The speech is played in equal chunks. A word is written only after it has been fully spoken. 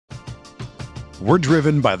We're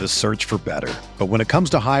driven by the search for better. But when it comes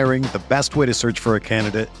to hiring, the best way to search for a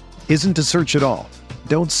candidate isn't to search at all.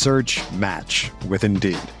 Don't search, match with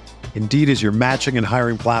Indeed. Indeed is your matching and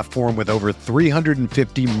hiring platform with over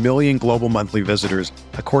 350 million global monthly visitors,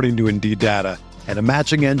 according to Indeed data, and a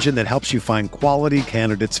matching engine that helps you find quality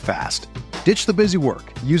candidates fast. Ditch the busy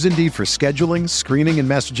work. Use Indeed for scheduling, screening, and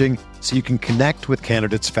messaging so you can connect with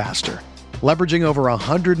candidates faster. Leveraging over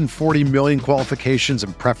 140 million qualifications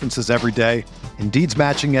and preferences every day, Indeed's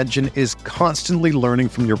matching engine is constantly learning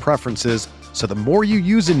from your preferences, so the more you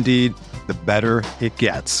use Indeed, the better it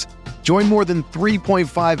gets. Join more than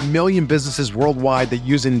 3.5 million businesses worldwide that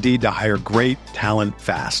use Indeed to hire great talent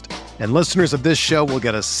fast. And listeners of this show will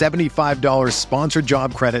get a $75 sponsored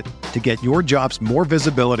job credit to get your jobs more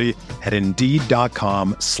visibility at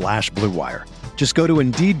Indeed.com/Blue Wire. Just go to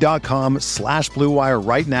Indeed.com/Blue Wire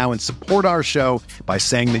right now and support our show by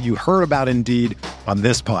saying that you heard about Indeed on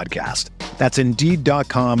this podcast. That's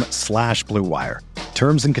Indeed.com/Blue Wire.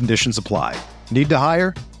 Terms and conditions apply. Need to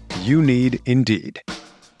hire? You need Indeed.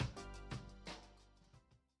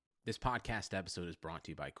 This podcast episode is brought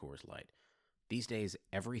to you by Coors Light. These days,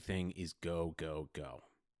 everything is go, go, go.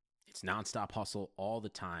 It's nonstop hustle all the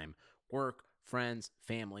time. Work, friends,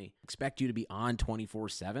 family, expect you to be on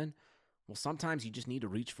 24/7. Well, sometimes you just need to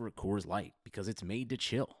reach for a Coors Light because it's made to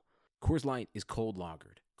chill. Coors Light is cold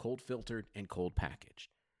lagered, cold filtered, and cold packaged.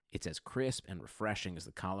 It's as crisp and refreshing as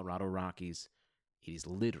the Colorado Rockies. It is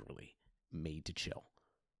literally made to chill.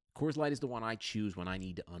 Coors Light is the one I choose when I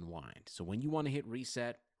need to unwind. So when you want to hit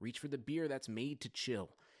reset, reach for the beer that's made to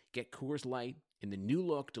chill. Get Coors Light in the new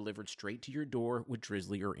look delivered straight to your door with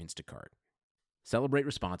Drizzly or Instacart. Celebrate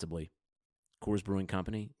responsibly. Coors Brewing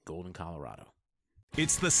Company, Golden, Colorado.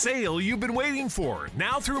 It's the sale you've been waiting for.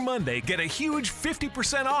 Now through Monday, get a huge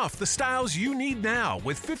 50% off the styles you need now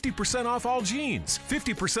with 50% off all jeans,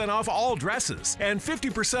 50% off all dresses, and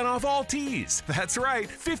 50% off all tees. That's right,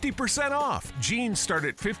 50% off. Jeans start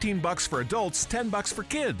at $15 for adults, $10 for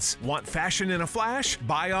kids. Want fashion in a flash?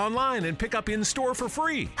 Buy online and pick up in-store for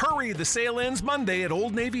free. Hurry, the sale ends Monday at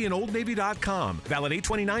Old Navy and OldNavy.com. Valid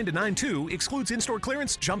 8/29 to 9/2, excludes in-store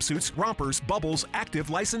clearance, jumpsuits, rompers, bubbles, active,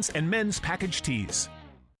 license, and men's package tees.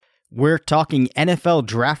 We're talking NFL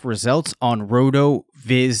draft results on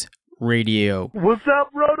RotoViz Radio. What's up,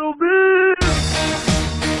 RotoViz?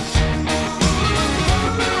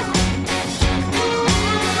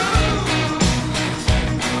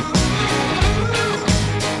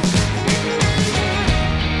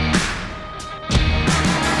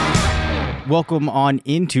 Welcome on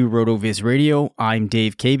into RotoViz Radio. I'm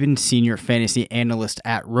Dave Cabin, Senior Fantasy Analyst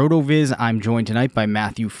at RotoViz. I'm joined tonight by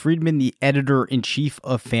Matthew Friedman, the Editor-in-Chief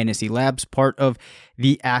of Fantasy Labs, part of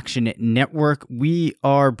the Action Network. We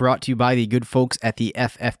are brought to you by the good folks at the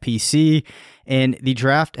FFPC, and the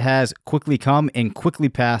draft has quickly come and quickly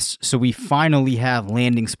passed, so we finally have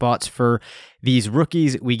landing spots for these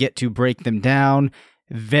rookies. We get to break them down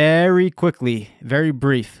very quickly, very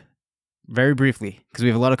briefly, because we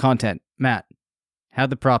have a lot of content. Matt,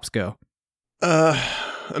 how'd the props go?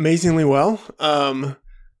 Amazingly well. The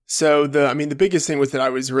biggest thing was that I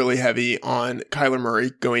was really heavy on Kyler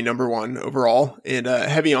Murray going number one overall and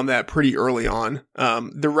heavy on that pretty early on.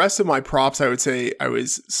 The rest of my props, I would say I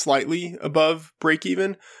was slightly above break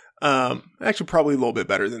even. Actually, probably a little bit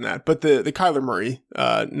better than that. But the Kyler Murray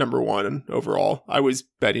number one overall, I was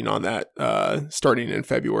betting on that starting in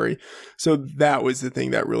February. So that was the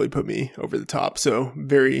thing that really put me over the top. So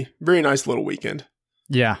very, very nice little weekend.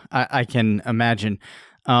 Yeah, I can imagine.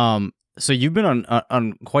 So you've been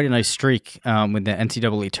on quite a nice streak with the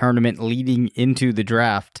NCAA tournament leading into the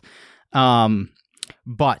draft.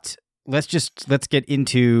 But let's get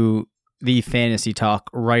into the fantasy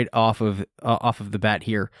talk right off of the bat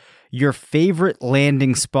here. Your favorite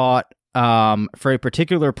landing spot for a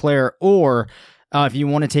particular player, or if you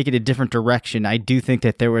want to take it a different direction, I do think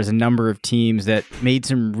that there was a number of teams that made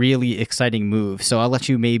some really exciting moves. So I'll let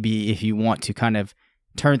you maybe, if you want to kind of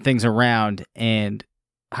turn things around and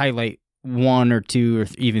highlight one or two or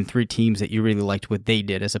even three teams that you really liked what they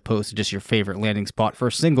did as opposed to just your favorite landing spot for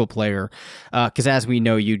a single player. Because as we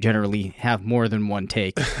know, you generally have more than one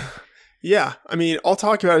take. Yeah, I mean, I'll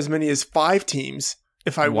talk about as many as 5 teams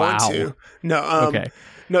if I want to. No, okay.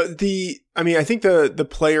 No, I think the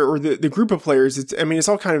player or the group of players, it's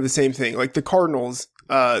all kind of the same thing. Like the Cardinals,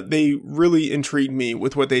 they really intrigued me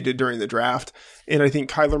with what they did during the draft. And I think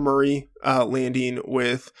Kyler Murray landing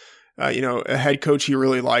with, a head coach he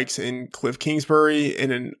really likes in Cliff Kingsbury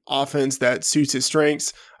and an offense that suits his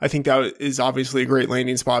strengths. I think that is obviously a great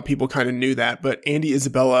landing spot. People kind of knew that. But Andy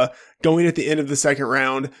Isabella going at the end of the second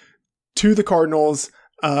round to the Cardinals,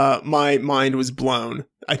 my mind was blown.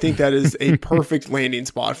 I think that is a perfect landing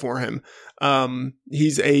spot for him.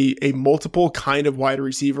 He's a multiple kind of wide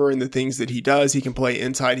receiver in the things that he does. He can play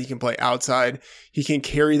inside. He can play outside. He can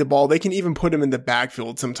carry the ball. They can even put him in the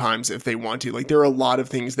backfield sometimes if they want to. Like, there are a lot of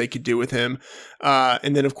things they could do with him.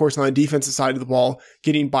 And then, of course, on the defensive side of the ball,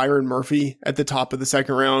 getting Byron Murphy at the top of the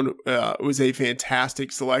second round was a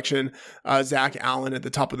fantastic selection. Zach Allen at the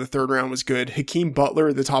top of the third round was good. Hakeem Butler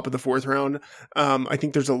at the top of the fourth round. I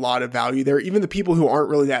think there's a lot of value there. Even the people who aren't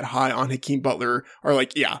really that high on Hakeem Butler are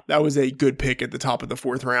like, yeah, that was a good pick at the top of the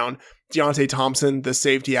fourth round. Deontay Thompson, the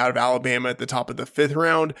safety out of Alabama at the top of the fifth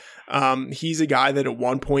round. He's a guy that at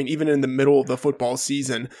one point, even in the middle of the football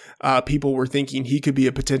season, people were thinking he could be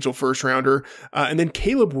a potential first rounder. And then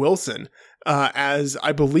Caleb Wilson, as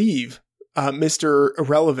I believe, Mr.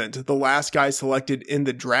 Irrelevant, the last guy selected in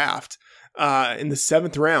the draft, in the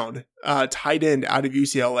seventh round, tight end out of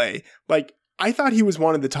UCLA. Like, I thought he was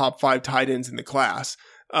one of the top 5 tight ends in the class.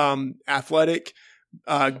 Athletic,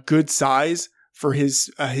 good size for his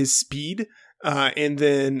speed, and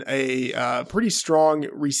then a pretty strong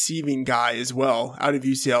receiving guy as well out of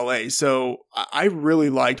UCLA. So I really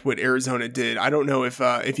liked what Arizona did. I don't know if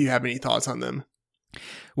you have any thoughts on them.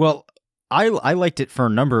 Well, I liked it for a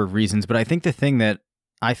number of reasons, but I think the thing that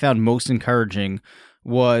I found most encouraging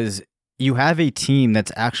was you have a team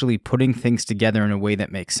that's actually putting things together in a way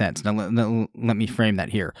that makes sense. Now, let me frame that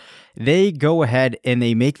here. They go ahead and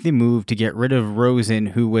they make the move to get rid of Rosen,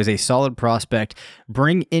 who was a solid prospect,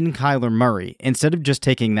 bring in Kyler Murray. Instead of just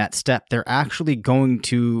taking that step, they're actually going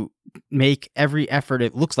to make every effort,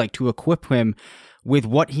 it looks like, to equip him with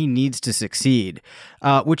what he needs to succeed,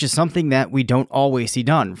 which is something that we don't always see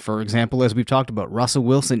done. For example, as we've talked about, Russell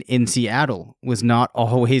Wilson in Seattle was not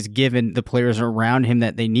always given the players around him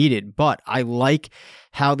that they needed, but I like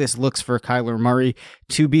how this looks for Kyler Murray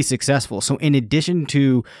to be successful. So in addition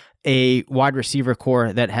to a wide receiver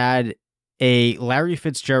core that had a Larry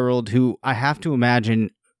Fitzgerald, who I have to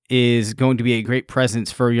imagine is going to be a great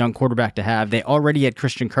presence for a young quarterback to have. They already had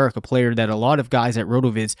Christian Kirk, a player that a lot of guys at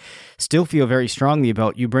RotoViz still feel very strongly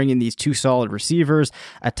about. You bring in these 2 solid receivers,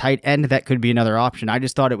 a tight end that could be another option. I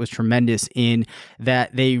just thought it was tremendous in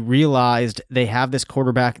that they realized they have this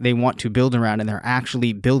quarterback they want to build around, and they're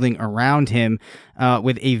actually building around him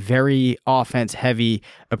with a very offense-heavy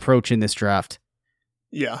approach in this draft.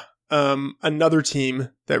 Yeah. Another team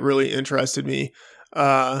that really interested me,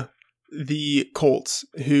 the Colts,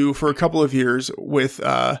 who for a couple of years with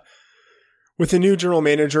the new general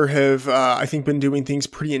manager have, I think, been doing things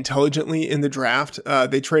pretty intelligently in the draft.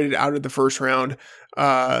 They traded out of the first round,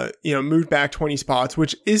 moved back 20 spots,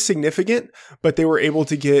 which is significant, but they were able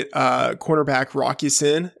to get cornerback Rock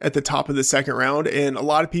Ya-Sin at the top of the second round. And a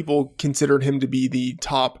lot of people considered him to be the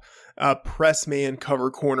top press man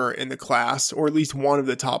cover corner in the class, or at least one of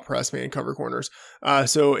the top press man cover corners.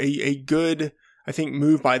 So a good, I think,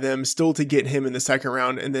 move by them still to get him in the second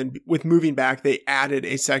round. And then with moving back, they added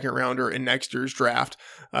a second rounder in next year's draft.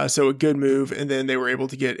 So a good move. And then they were able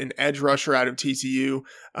to get an edge rusher out of TCU.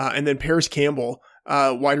 And then Paris Campbell,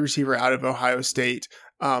 wide receiver out of Ohio State.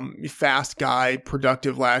 Fast guy,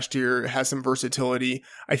 productive last year, has some versatility.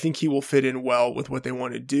 I think he will fit in well with what they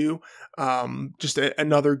want to do. Just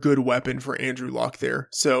another good weapon for Andrew Luck there.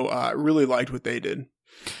 So I really liked what they did.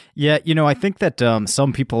 Yeah, I think that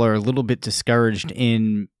some people are a little bit discouraged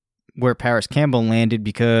in where Paris Campbell landed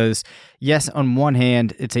because, yes, on one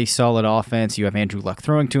hand, it's a solid offense. You have Andrew Luck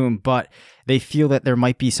throwing to him, but they feel that there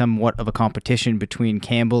might be somewhat of a competition between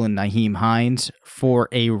Campbell and Nyheim Hines for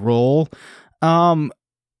a role.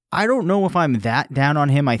 I don't know if I'm that down on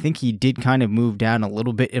him. I think he did kind of move down a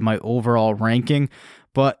little bit in my overall ranking.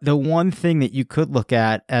 But the one thing that you could look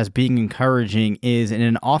at as being encouraging is in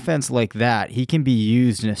an offense like that, he can be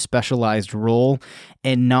used in a specialized role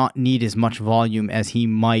and not need as much volume as he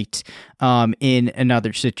might in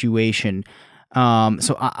another situation.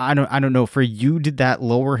 So I don't know. For you, did that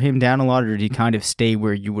lower him down a lot, or did he kind of stay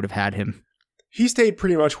where you would have had him? He stayed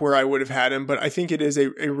pretty much where I would have had him, but I think it is a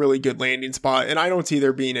really good landing spot, and I don't see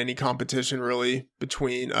there being any competition really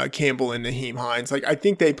between Campbell and Nyheim Hines. Like, I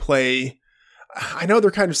think they play, I know they're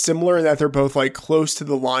kind of similar in that they're both like close to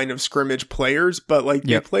the line of scrimmage players, but like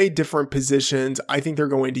they play different positions. I think they're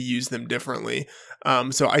going to use them differently.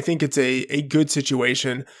 So I think it's a good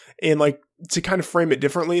situation, and like to kind of frame it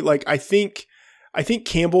differently, like I think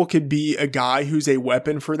Campbell could be a guy who's a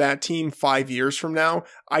weapon for that team 5 years from now.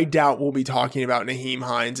 I doubt we'll be talking about Nyheim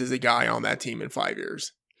Hines as a guy on that team in 5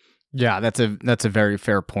 years. Yeah, that's a very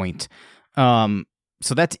fair point.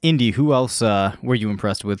 So that's Indy. Who else were you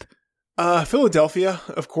impressed with? Philadelphia,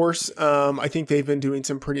 of course. I think they've been doing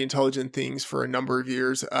some pretty intelligent things for a number of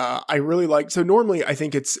years. I really like, so normally I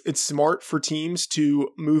think it's smart for teams to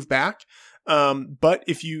move back. But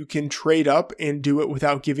if you can trade up and do it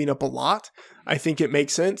without giving up a lot, I think it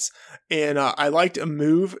makes sense. And I liked a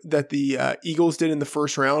move that the Eagles did in the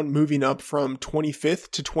first round, moving up from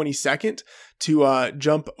 25th to 22nd to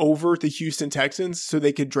jump over the Houston Texans so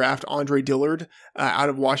they could draft Andre Dillard out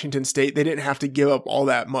of Washington State. They didn't have to give up all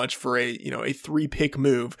that much for a 3-pick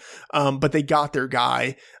move, but they got their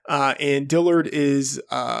guy. And Dillard is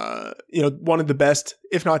one of the best,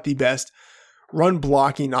 if not the best,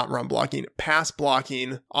 pass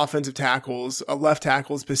blocking offensive tackles, a left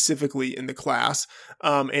tackle specifically in the class.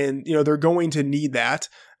 And they're going to need that.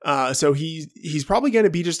 So he's probably going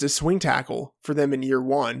to be just a swing tackle for them in year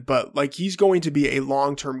one, but like he's going to be a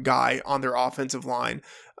long-term guy on their offensive line,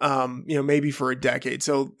 maybe for a decade.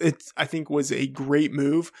 So I think was a great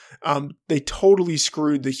move. They totally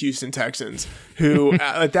screwed the Houston Texans, who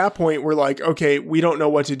at that point were like, okay, we don't know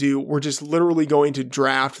what to do. We're just literally going to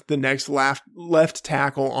draft the next left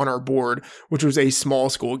tackle on our board, which was a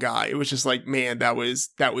small school guy. It was just like, man, that was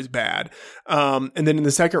bad. And then in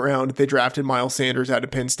the second round, they drafted Miles Sanders out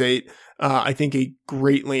of Penn State. I think a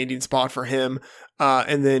great landing spot for him.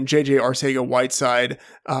 And then JJ Arcega-Whiteside,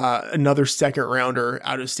 another second rounder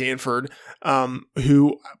out of Stanford,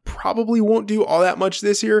 who probably won't do all that much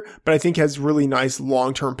this year, but I think has really nice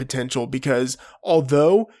long-term potential, because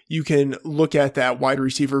although you can look at that wide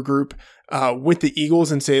receiver group with the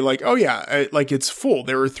Eagles and say like, oh yeah, like it's full.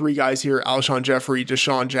 There were 3 guys here: Alshon Jeffrey,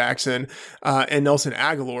 Deshaun Jackson, and Nelson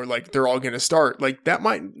Aguilar. Like they're all going to start. Like that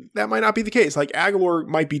might not be the case. Like Aguilar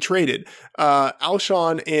might be traded.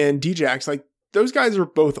 Alshon and Djax, like those guys are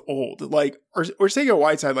both old. Like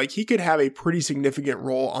Arcega-Whiteside, like he could have a pretty significant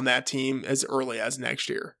role on that team as early as next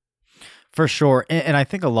year. For sure. And I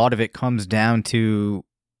think a lot of it comes down to,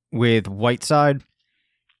 with Whiteside,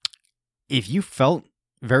 if you felt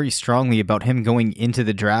very strongly about him going into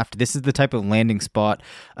the draft, this is the type of landing spot,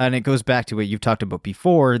 and it goes back to what you've talked about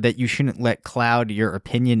before, that you shouldn't let cloud your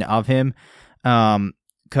opinion of him,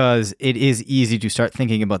 because it is easy to start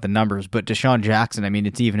thinking about the numbers. But Deshaun Jackson, I mean,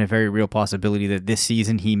 it's even a very real possibility that this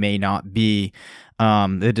season he may not be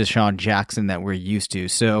the Deshaun Jackson that we're used to.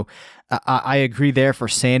 So I agree there for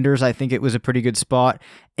Sanders. I think it was a pretty good spot.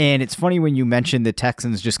 And it's funny when you mentioned the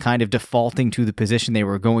Texans just kind of defaulting to the position they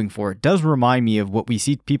were going for. It does remind me of what we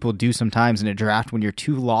see people do sometimes in a draft when you're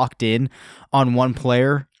too locked in on one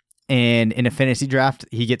player, and in a fantasy draft,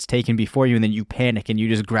 he gets taken before you, and then you panic and you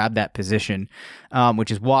just grab that position,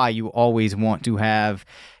 which is why you always want to have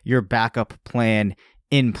your backup plan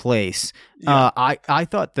in place. Yeah. I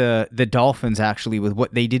thought the Dolphins, actually, with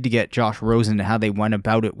what they did to get Josh Rosen and how they went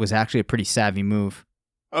about it, was actually a pretty savvy move.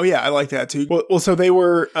 Oh yeah, I like that too. Well, so they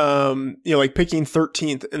were, like picking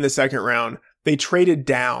 13th in the second round. They traded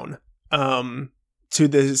down to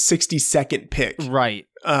the 62nd pick. Right.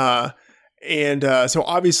 And so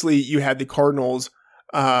obviously you had the Cardinals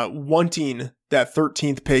wanting that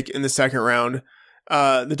 13th pick in the second round.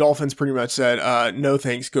 The Dolphins pretty much said, no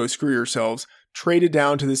thanks, go screw yourselves. Traded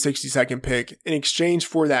down to the 62nd pick. In exchange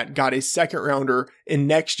for that, got a second rounder in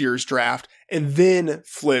next year's draft, and then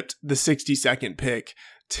flipped the 62nd pick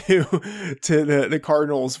to the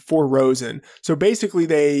Cardinals for Rosen. So basically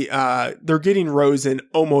they're getting Rosen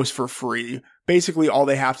almost for free. Basically all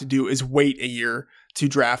they have to do is wait a year to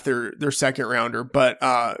draft their second rounder, but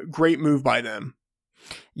great move by them.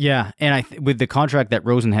 Yeah, and with the contract that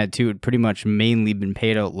Rosen had too, it pretty much mainly been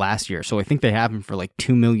paid out last year. So I think they have him for like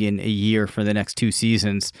 $2 million a year for the next 2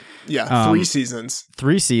 seasons. Yeah, 3 seasons.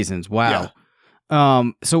 3 seasons. Wow. Yeah.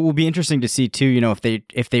 So it will be interesting to see too,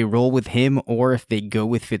 if they roll with him or if they go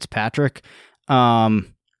with Fitzpatrick. Perhaps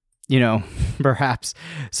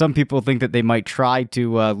some people think that they might try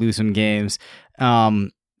to lose some games,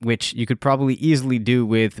 which you could probably easily do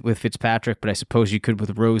with Fitzpatrick, but I suppose you could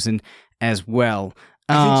with Rosen as well.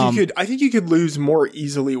 I think you could lose more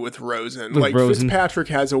easily with Rosen. Fitzpatrick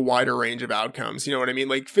has a wider range of outcomes. You know what I mean?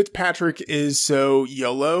 Like Fitzpatrick is so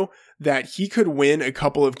YOLO that he could win a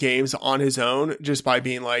couple of games on his own just by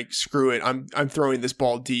being like, screw it, I'm throwing this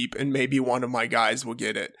ball deep and maybe one of my guys will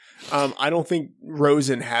get it. I don't think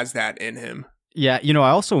Rosen has that in him. Yeah, I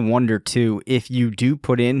also wonder too, if you do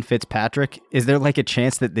put in Fitzpatrick, is there like a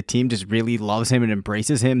chance that the team just really loves him and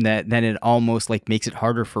embraces him, that then it almost like makes it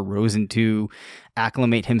harder for Rosen to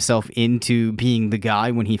acclimate himself into being the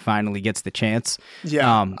guy when he finally gets the chance?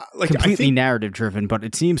 Yeah, completely narrative driven, but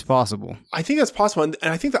it seems possible. I think that's possible, and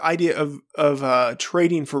I think the idea of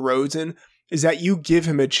trading for Rosen is that you give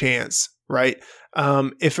him a chance, right?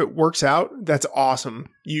 If it works out, that's awesome.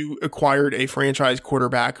 You acquired a franchise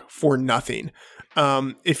quarterback for nothing.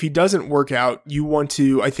 If he doesn't work out, you want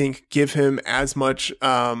to, I think, give him as much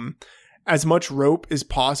rope as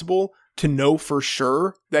possible to know for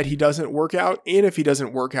sure that he doesn't work out. And if he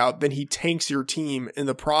doesn't work out, then he tanks your team in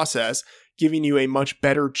the process, giving you a much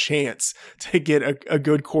better chance to get a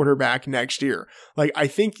good quarterback next year. Like, I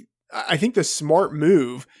think the smart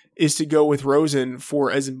move is to go with Rosen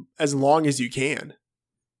for as long as you can.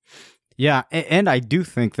 Yeah, and I do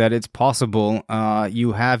think that it's possible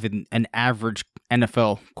you have an average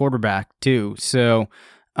NFL quarterback too. So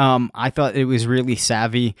I thought it was really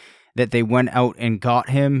savvy that they went out and got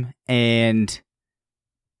him. And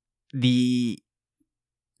the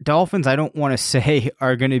Dolphins, I don't want to say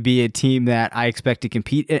are going to be a team that I expect to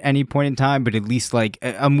compete at any point in time, but at least like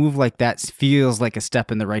a move like that feels like a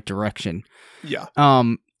step in the right direction. Yeah.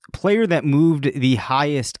 Player that moved the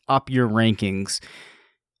highest up your rankings,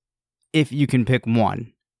 if you can pick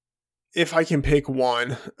one. If I can pick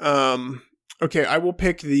one, okay, I will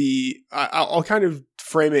pick I'll kind of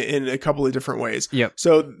frame it in a couple of different ways. Yep.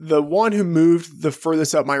 So the one who moved the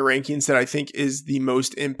furthest up my rankings that I think is the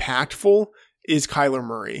most impactful is Kyler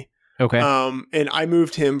Murray. Okay. And I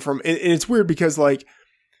moved him from, and it's weird because like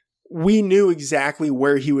we knew exactly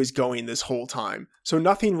where he was going this whole time. So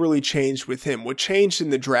nothing really changed with him. What changed in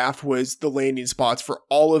the draft was the landing spots for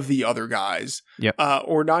all of the other guys. Yep.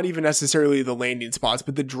 Or not even necessarily the landing spots,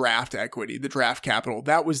 but the draft equity, the draft capital.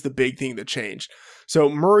 That was the big thing that changed. So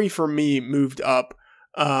Murray for me moved up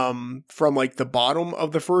from like the bottom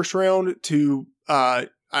of the first round to,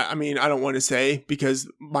 I mean, I don't want to say because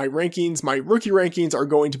my rookie rankings are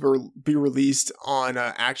going to be released on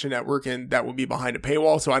Action Network, and that will be behind a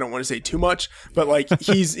paywall. So I don't want to say too much, but like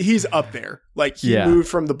he's up there. Like he moved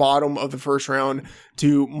from the bottom of the first round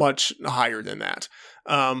to much higher than that.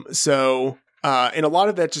 And a lot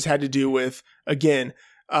of that just had to do with, again,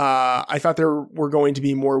 I thought there were going to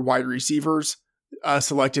be more wide receivers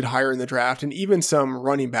selected higher in the draft, and even some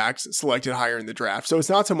running backs selected higher in the draft. So it's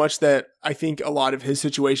not so much that I think a lot of his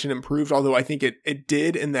situation improved, although I think it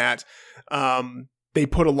did in that they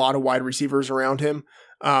put a lot of wide receivers around him.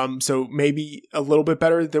 So maybe a little bit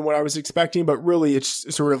better than what I was expecting, but really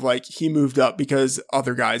it's sort of like he moved up because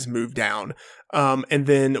other guys moved down. And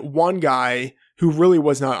then one guy who really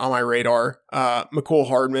was not on my radar, Mecole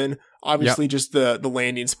Hardman, obviously just the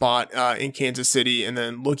landing spot in Kansas City, and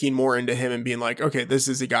then looking more into him and being like, okay, this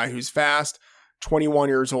is a guy who's fast, 21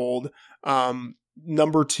 years old,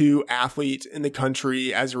 number 2 athlete in the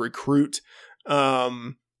country as a recruit,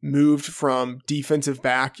 moved from defensive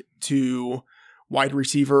back to wide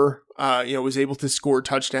receiver, was able to score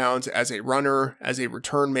touchdowns as a runner, as a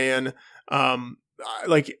return man.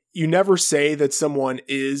 Like, you never say that someone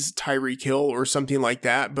is Tyreek Hill or something like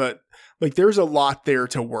that, but like there's a lot there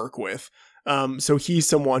to work with. So he's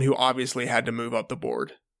someone who obviously had to move up the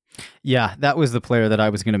board. Yeah, that was the player that I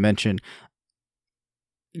was going to mention.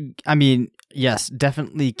 I mean, yes,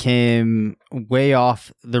 definitely came way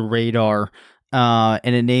off the radar,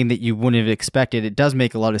 and a name that you wouldn't have expected. It does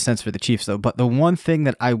make a lot of sense for the Chiefs, though. But the one thing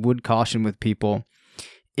that I would caution with people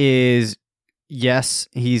is, yes,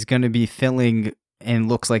 he's going to be filling and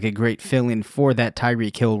looks like a great fill-in for that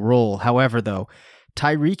Tyreek Hill role. However, though,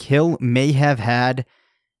 Tyreek Hill may have had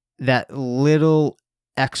that little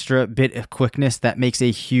extra bit of quickness that makes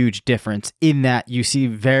a huge difference, in that you see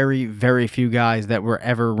very, very few guys that were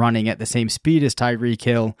ever running at the same speed as Tyreek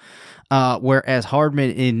Hill, whereas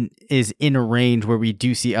Hardman is in a range where we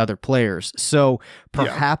do see other players. So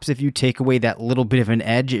perhaps if you take away that little bit of an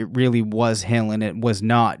edge, it really was Hill, and it was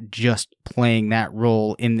not just playing that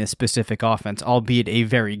role in this specific offense, albeit a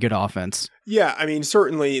very good offense. Yeah, I mean,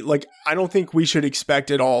 certainly, like, I don't think we should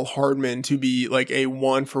expect at all Hardman to be like a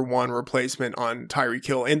 1-for-1 replacement on Tyreek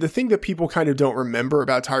Hill. And the thing that people kind of don't remember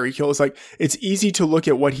about Tyreek Hill is, like, it's easy to look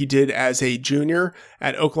at what he did as a junior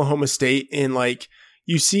at Oklahoma State, and like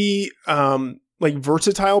you see like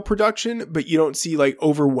versatile production, but you don't see like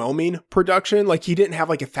overwhelming production. Like, he didn't have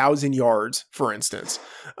like 1,000 yards, for instance.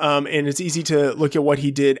 And it's easy to look at what he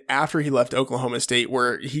did after he left Oklahoma State,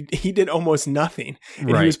 where he did almost nothing. And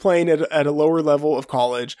He was playing at a lower level of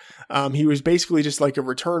college. He was basically just like a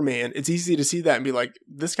return man. It's easy to see that and be like,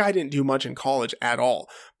 this guy didn't do much in college at all.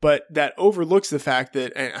 But that overlooks the fact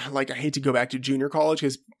that, and like, I hate to go back to junior college,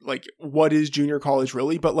 because like, what is junior college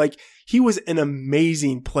really? But like, he was an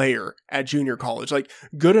amazing player at junior college, like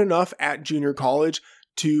good enough at junior college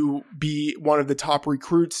to be one of the top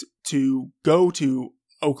recruits to go to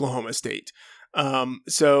Oklahoma State.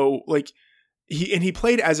 So like he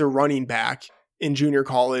played as a running back in junior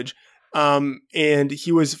college. And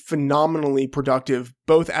he was phenomenally productive,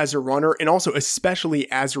 both as a runner and also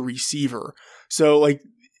especially as a receiver. So like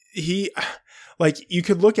you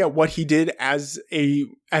could look at what he did as a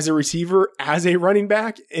receiver, as a running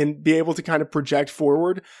back, and be able to kind of project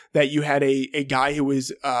forward that you had a guy who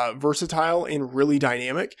was versatile and really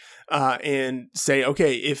dynamic, and say,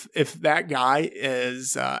 okay, if that guy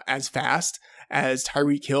is as fast as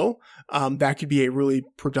Tyreek Hill, that could be a really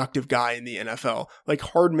productive guy in the NFL. Like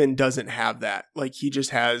Hardman doesn't have that. Like he just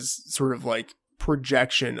has sort of like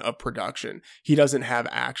projection of production. He doesn't have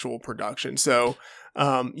actual production. So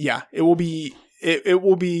it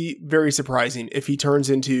will be very surprising if he turns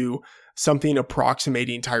into something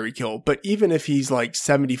approximating Tyreek Hill. But even if he's like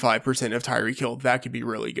 75% of Tyreek Hill, that could be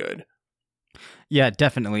really good. Yeah,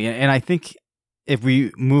 definitely. And I think if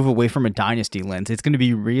we move away from a dynasty lens, it's going to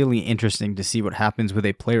be really interesting to see what happens with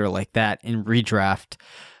a player like that in redraft,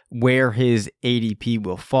 where his ADP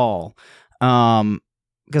will fall.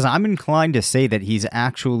 Because I'm inclined to say that he's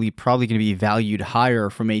actually probably going to be valued higher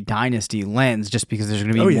from a dynasty lens, just because there's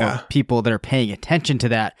going to be more people that are paying attention to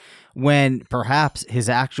that, when perhaps his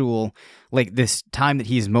actual, like this time that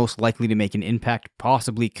he's most likely to make an impact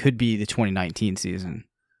possibly could be the 2019 season.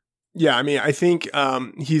 Yeah, I mean, I think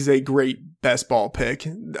he's a great best ball pick.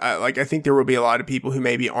 I think there will be a lot of people who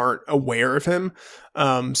maybe aren't aware of him.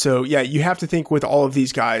 So yeah, you have to think with all of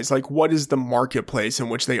these guys, like what is the marketplace in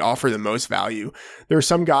which they offer the most value? There are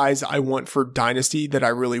some guys I want for dynasty that I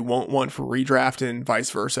really won't want for redraft, and vice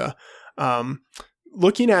versa.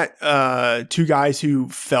 Looking at two guys who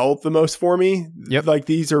fell the most for me, like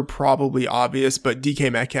these are probably obvious, but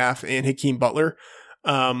DK Metcalf and Hakeem Butler.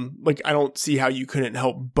 I don't see how you couldn't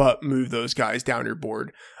help but move those guys down your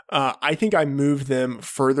board. I think I moved them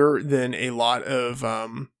further than a lot of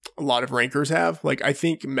rankers have. Like I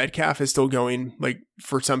think Metcalf is still going, like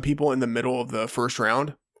for some people, in the middle of the first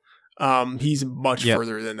round. He's much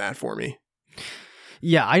further than that for me.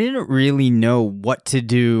 Yeah, I didn't really know what to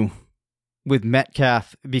do with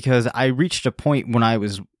Metcalf, because I reached a point when I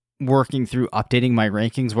was working through updating my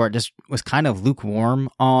rankings where it just was kind of lukewarm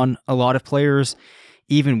on a lot of players,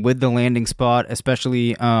 even with the landing spot,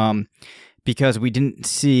 especially because we didn't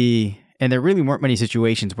see, and there really weren't many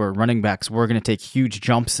situations where running backs were going to take huge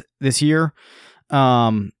jumps this year.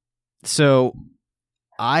 So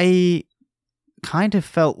I kind of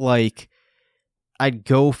felt like I'd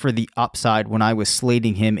go for the upside when I was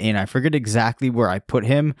slating him in. I forget exactly where I put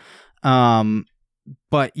him.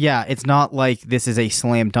 But yeah, it's not like this is a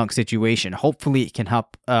slam dunk situation. Hopefully it can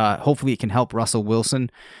help. Hopefully it can help Russell Wilson.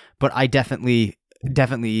 But I definitely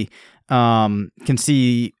can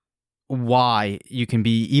see why you can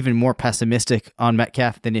be even more pessimistic on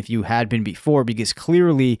Metcalf than if you had been before, because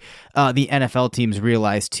clearly the NFL teams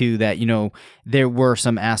realized too that, there were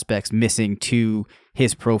some aspects missing to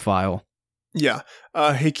his profile. Yeah.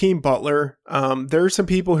 Hakeem Butler, there are some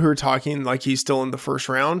people who are talking like he's still in the first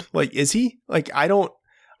round. Like, is he? Like, I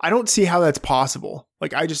don't see how that's possible.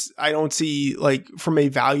 Like, I don't see, like, from a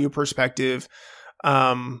value perspective,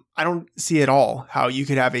 I don't see at all how you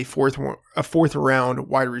could have a fourth round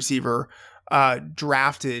wide receiver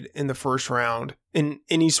drafted in the first round in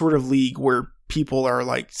any sort of league where people are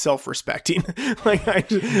like self-respecting. Like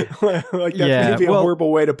that may be a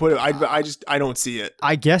horrible way to put it. I don't see it.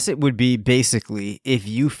 I guess it would be basically if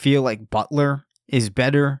you feel like Butler is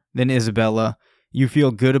better than Isabella, you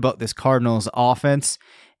feel good about this Cardinals offense,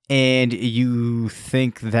 and you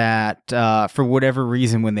think that for whatever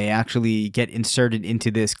reason, when they actually get inserted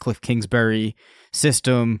into this Cliff Kingsbury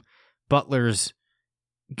system, Butler's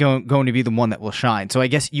going to be the one that will shine. So I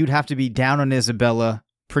guess you'd have to be down on Isabella,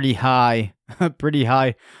 pretty high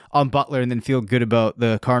on Butler, and then feel good about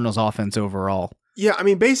the Cardinals offense overall. Yeah, I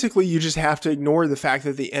mean, basically you just have to ignore the fact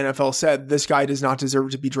that the NFL said this guy does not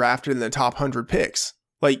deserve to be drafted in the top 100 picks.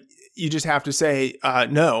 Like, you just have to say,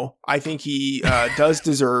 no, I think he does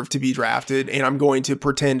deserve to be drafted, and I'm going to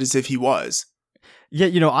pretend as if he was.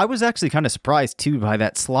 Yeah, I was actually kind of surprised too by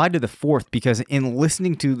that slide to the fourth, because in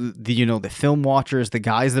listening to the film watchers, the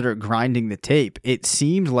guys that are grinding the tape, it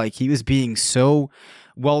seemed like he was being so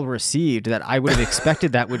well received that I would have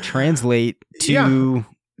expected that would translate to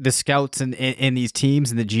the scouts and these teams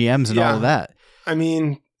and the GMs and all of that. I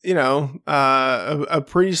mean, a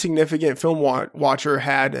pretty significant film watcher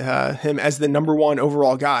had him as the number one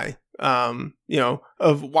overall guy,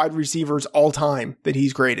 of wide receivers all time that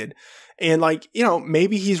he's graded. And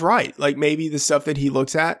maybe he's right. Like, maybe the stuff that he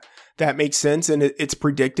looks at, that makes sense, and it's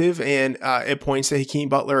predictive, and it points to Hakeem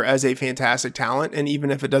Butler as a fantastic talent. And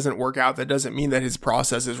even if it doesn't work out, that doesn't mean that his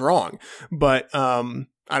process is wrong. But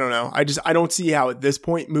I don't know. I don't see how at this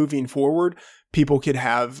point moving forward, people could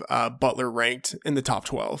have Butler ranked in the top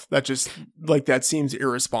 12. That just like, that seems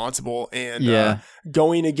irresponsible and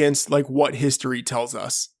going against like what history tells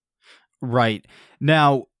us. Right.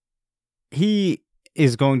 Now, he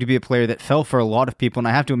is going to be a player that fell for a lot of people, and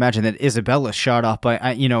I have to imagine that Isabella shot up.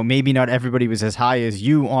 Maybe not everybody was as high as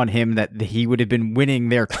you on him that he would have been winning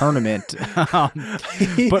their tournament.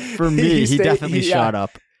 But for me, he definitely shot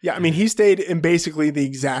up. Yeah, I mean, he stayed in basically the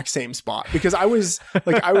exact same spot because I was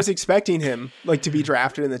expecting him like to be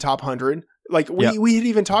drafted in the top 100. Like we had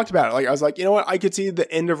even talked about it. Like I was like, you know what, I could see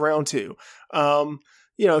the end of round 2.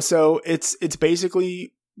 So it's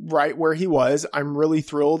basically right where he was. I'm really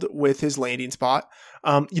thrilled with his landing spot.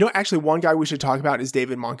 Actually, one guy we should talk about is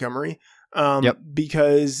David Montgomery.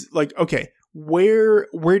 Because like, okay, where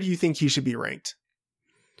do you think he should be ranked?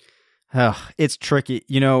 It's tricky.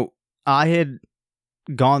 I had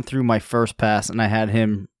gone through my first pass and I had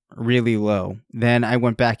him really low. Then I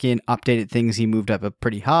went back in, updated things. He moved up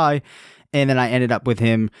pretty high. And then I ended up with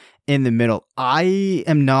him in the middle. I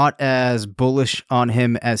am not as bullish on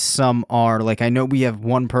him as some are. Like, I know we have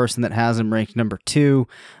one person that has him ranked number 2.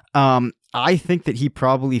 I think that he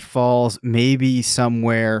probably falls maybe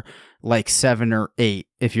somewhere like 7 or 8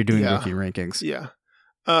 if you're doing rookie rankings. Yeah.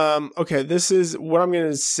 Okay, this is what I'm going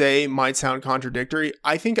to say might sound contradictory.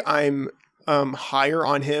 I think I'm higher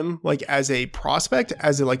on him like as a prospect,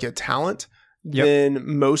 as a talent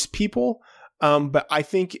than most people. But I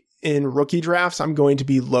think in rookie drafts, I'm going to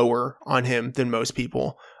be lower on him than most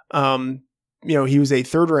people. He was a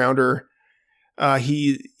 3rd rounder.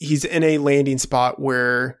 He's in a landing spot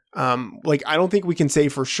where I don't think we can say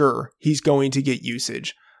for sure he's going to get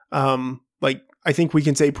usage. I think we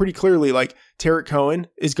can say pretty clearly like Tarek Cohen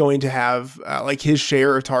is going to have his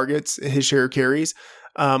share of targets, his share of carries.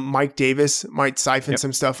 Mike Davis might siphon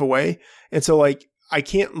some stuff away. And so I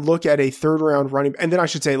can't look at a 3rd round running. And then I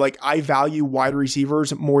should say I value wide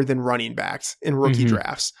receivers more than running backs in rookie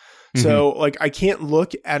drafts. So I can't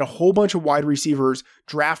look at a whole bunch of wide receivers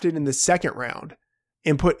drafted in the 2nd round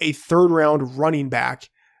and put a 3rd round running back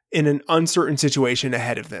in an uncertain situation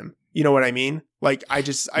ahead of them. You know what I mean? I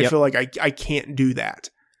feel like I can't do that.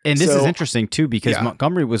 And this is interesting too, because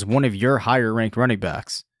Montgomery was one of your higher ranked running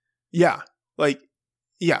backs. Yeah.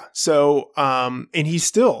 So, and he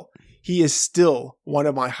is still one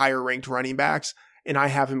of my higher ranked running backs, and I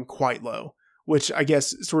have him quite low, which I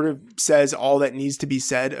guess sort of says all that needs to be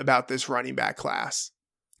said about this running back class.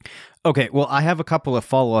 Okay. Well, I have a couple of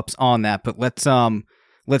follow-ups on that, but let's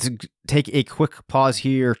take a quick pause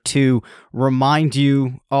here to remind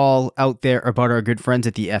you all out there about our good friends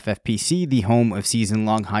at the FFPC, the home of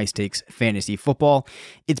season-long high-stakes fantasy football.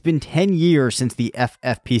 It's been 10 years since the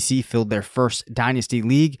FFPC filled their first Dynasty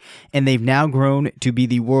League, and they've now grown to be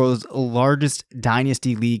the world's largest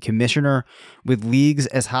Dynasty League commissioner. With leagues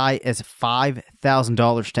as high as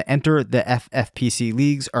 $5,000 to enter, the FFPC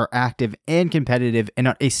leagues are active and competitive, and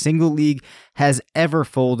not a single league has ever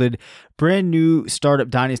folded. Brand new startup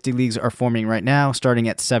Dynasty Leagues are forming right now, starting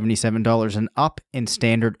at $77 and up in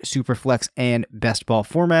standard, Superflex, and Best Ball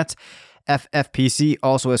formats. FFPC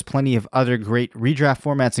also has plenty of other great redraft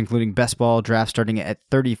formats, including Best Ball draft starting at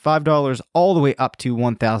 $35 all the way up to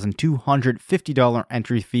 $1,250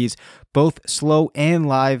 entry fees. Both slow and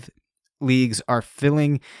live leagues are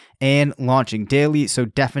filling and launching daily, so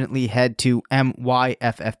definitely head to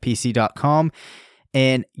myffpc.com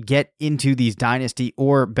and get into these Dynasty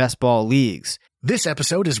or Best Ball leagues. This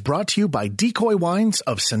episode is brought to you by Decoy Wines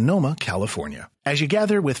of Sonoma, California. As you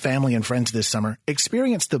gather with family and friends this summer,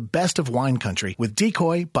 experience the best of wine country with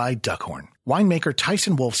Decoy by Duckhorn. Winemaker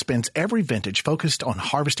Tyson Wolf spends every vintage focused on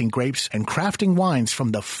harvesting grapes and crafting wines from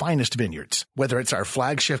the finest vineyards. Whether it's our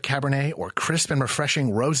flagship Cabernet or crisp and refreshing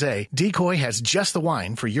Rosé, Decoy has just the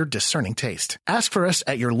wine for your discerning taste. Ask for us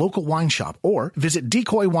at your local wine shop or visit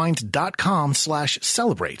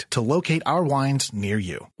decoywines.com/celebrate to locate our wines near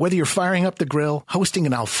you. Whether you're firing up the grill, hosting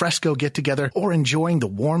an alfresco get-together, or enjoying the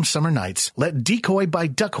warm summer nights, let Decoy by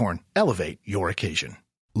Duckhorn elevate your occasion.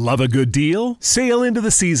 Love a good deal? Sail into the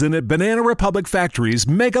season at Banana Republic Factory's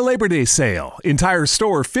Mega Labor Day Sale. Entire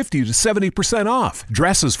store 50 to 70% off.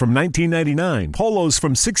 Dresses from $19.99. Polos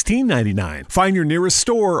from $16.99. Find your nearest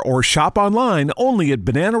store or shop online only at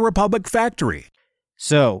Banana Republic Factory.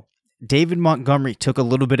 So, David Montgomery took a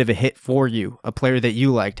little bit of a hit for you, a player that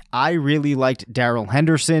you liked. I really liked Darrell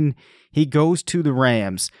Henderson. He goes to the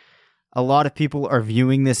Rams. A lot of people are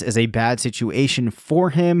viewing this as a bad situation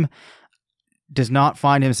for him. Does not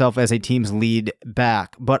find himself as a team's lead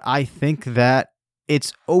back, but I think that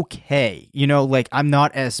it's okay. You know, like I'm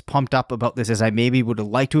not as pumped up about this as I maybe would have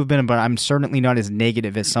liked to have been, but I'm certainly not as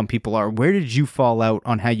negative as some people are. Where did you fall out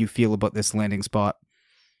on how you feel about this landing spot?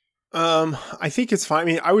 I think it's fine. I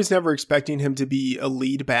mean, I was never expecting him to be a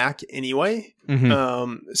lead back anyway.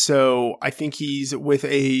 So I think he's with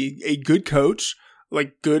a good coach,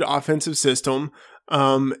 like good offensive system,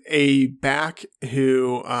 a back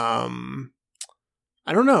who, I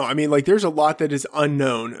don't know. I mean, like there's a lot that is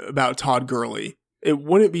unknown about Todd Gurley. It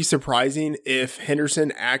wouldn't be surprising if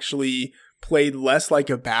Henderson actually played less like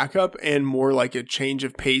a backup and more like a change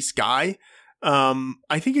of pace guy.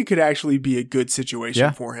 I think it could actually be a good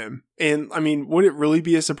situation for him. And I mean, would it really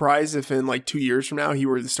be a surprise if in like 2 years from now he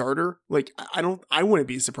were the starter? Like, I wouldn't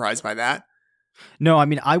be surprised by that. No, I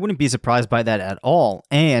mean, I wouldn't be surprised by that at all.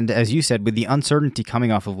 And as you said, with the uncertainty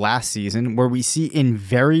coming off of last season, where we see in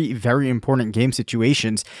very, very important game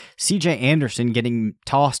situations, CJ Anderson getting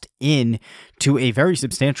tossed in to a very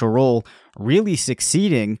substantial role, really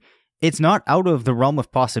succeeding, it's not out of the realm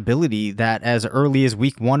of possibility that as early as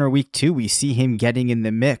week 1 or week 2, we see him getting in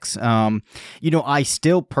the mix. I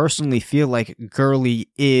still personally feel like Gurley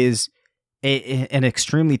is an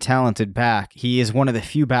extremely talented back. He is one of the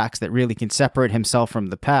few backs that really can separate himself from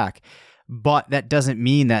the pack, but that doesn't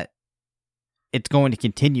mean that it's going to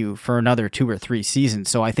continue for another 2 or 3 seasons.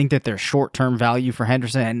 So I think that there's short-term value for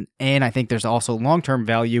Henderson, and I think there's also long-term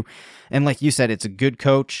value. And like you said, it's a good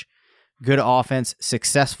coach, good offense,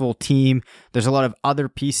 successful team. There's a lot of other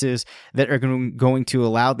pieces that are going to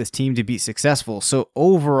allow this team to be successful. So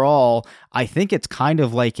overall, I think it's kind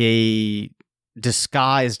of like a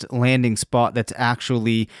disguised landing spot that's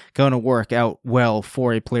actually going to work out well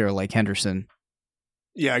for a player like Henderson.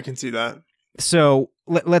 Yeah, I can see that. So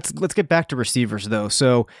let's get back to receivers though.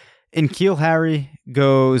 So N'Keal Harry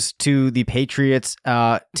goes to the Patriots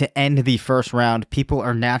to end the first round. People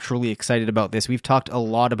are naturally excited about this. We've talked a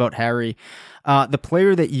lot about Harry. The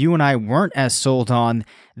player that you and I weren't as sold on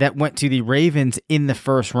that went to the Ravens in the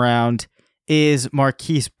first round is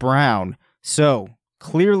Marquise Brown. So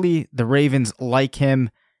clearly the Ravens like him.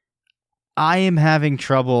 I am having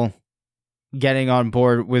trouble getting on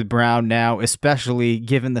board with Brown now, especially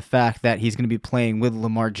given the fact that he's going to be playing with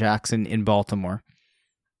Lamar Jackson in Baltimore.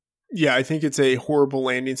 Yeah, I think it's a horrible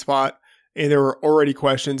landing spot. And there were already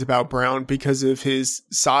questions about Brown because of his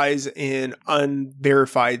size and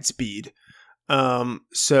unverified speed. I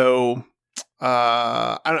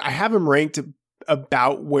have him ranked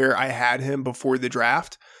about where I had him before the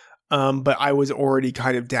draft, but I was already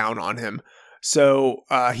kind of down on him. So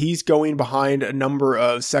he's going behind a number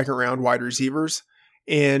of second round wide receivers.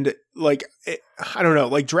 And I don't know,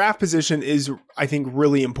 like draft position is, I think,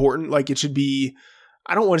 really important. Like it should be,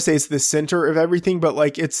 I don't want to say it's the center of everything, but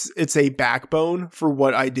like it's a backbone for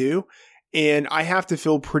what I do. And I have to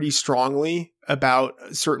feel pretty strongly about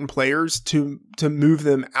certain players to move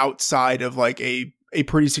them outside of like a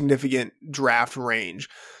pretty significant draft range.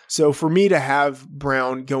 So for me to have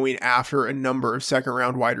Brown going after a number of second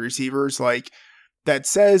round wide receivers, like that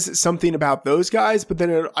says something about those guys, but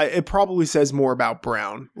then it probably says more about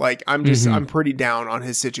Brown. Like I'm pretty down on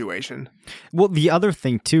his situation. Well, the other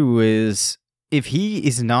thing too is if he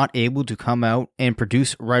is not able to come out and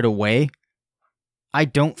produce right away, I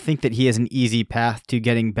don't think that he has an easy path to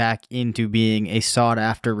getting back into being a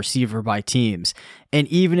sought-after receiver by teams. And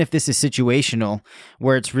even if this is situational,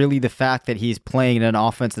 where it's really the fact that he's playing in an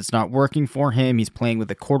offense that's not working for him, he's playing with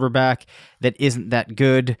a quarterback that isn't that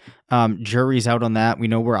good, jury's out on that. We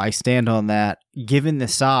know where I stand on that. Given the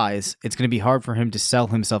size, it's going to be hard for him to sell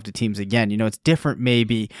himself to teams again. You know, it's different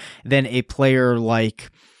maybe than a player like,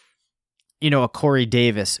 you know, a Corey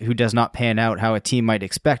Davis who does not pan out how a team might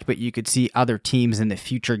expect, but you could see other teams in the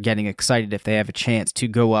future getting excited if they have a chance to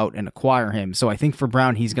go out and acquire him. So I think for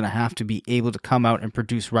Brown, he's going to have to be able to come out and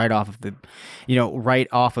produce right off of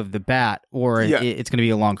the bat, or it's going to be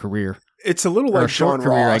a long career. It's a little like a short John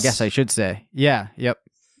career, Ross, I guess I should say. Yeah. Yep.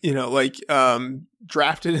 You know, like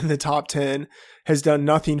drafted in the top 10, has done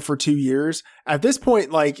nothing for 2 years. At this point,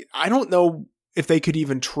 like I don't know if they could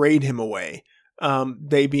even trade him away.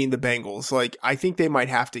 They being the Bengals, like I think they might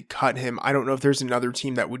have to cut him. I don't know if there's another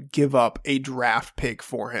team that would give up a draft pick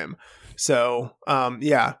for him. So,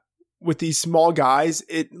 with these small guys,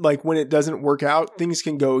 it like when it doesn't work out, things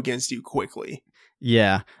can go against you quickly.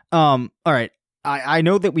 Yeah. All right. I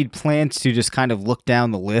know that we'd planned to just kind of look down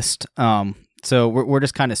the list. So we're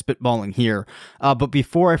just kind of spitballing here. But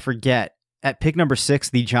before I forget, at pick number 6,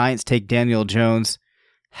 the Giants take Daniel Jones.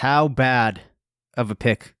 How bad of a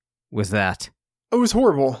pick was that? It was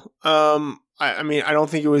horrible. I mean, I don't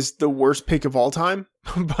think it was the worst pick of all time,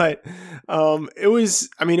 but it was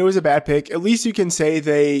a bad pick. At least you can say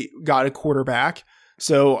they got a quarterback.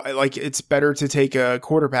 So like, it's better to take a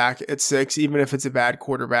quarterback at 6, even if it's a bad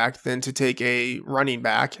quarterback, than to take a running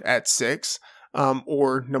back at 6,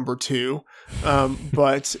 or number 2.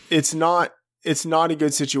 But it's not a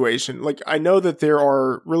good situation. Like, I know that there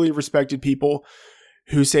are really respected people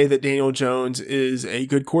who say that Daniel Jones is a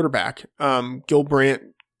good quarterback. Gil Brandt,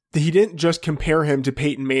 he didn't just compare him to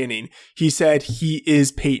Peyton Manning. He said he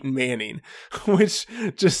is Peyton Manning, which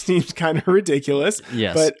just seems kind of ridiculous.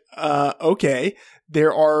 Yes. But okay,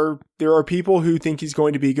 there are people who think he's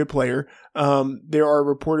going to be a good player. There are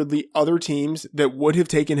reportedly other teams that would have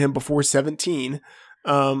taken him before 17.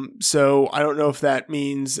 So I don't know if that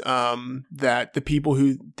means that the people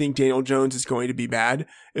who think Daniel Jones is going to be bad,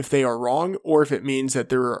 if they are wrong, or if it means that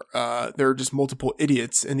there are just multiple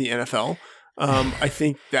idiots in the NFL. I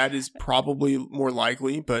think that is probably more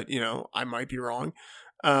likely, but I might be wrong.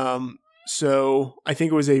 So I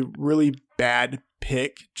think it was a really bad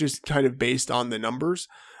pick, just kind of based on the numbers.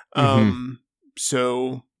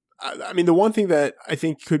 So I mean, the one thing that I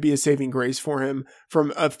think could be a saving grace for him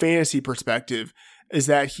from a fantasy perspective is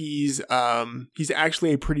that he's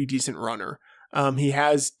actually a pretty decent runner. He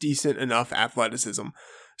has decent enough athleticism.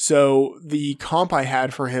 So the comp I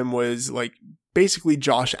had for him was like basically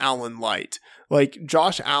Josh Allen light, like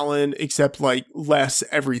Josh Allen, except like less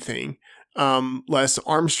everything, less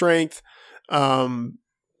arm strength. I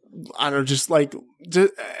don't know, just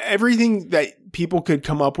everything that people could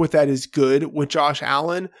come up with that is good with Josh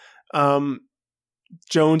Allen.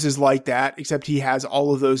 Jones is like that, except he has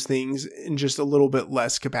all of those things in just a little bit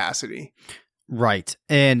less capacity. Right.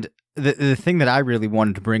 And the thing that I really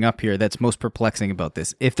wanted to bring up here that's most perplexing about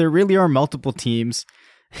this, if there really are multiple teams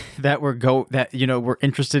that were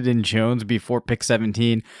interested in Jones before pick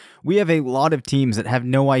 17, we have a lot of teams that have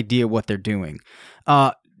no idea what they're doing.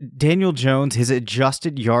 Daniel Jones, his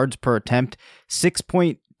adjusted yards per attempt,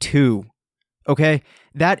 6.2. Okay,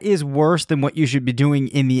 that is worse than what you should be doing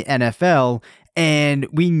in the NFL, and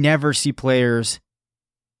we never see players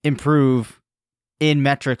improve in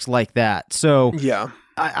metrics like that. So, yeah,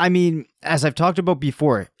 I mean, as I've talked about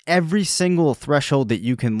before, every single threshold that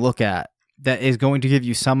you can look at that is going to give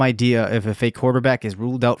you some idea of if a quarterback is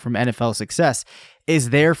ruled out from NFL success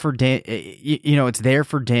is there for it's there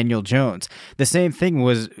for Daniel Jones. The same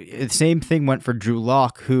thing went for Drew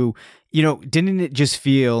Lock, who, didn't it just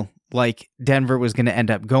feel like Denver was going to end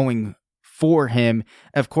up going for him?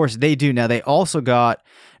 Of course they do. Now they also got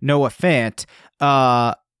Noah Fant.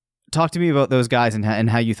 Talk to me about those guys and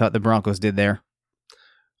how you thought the Broncos did there.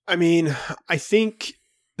 I mean, I think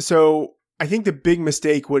the big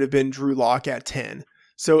mistake would have been Drew Lock at 10.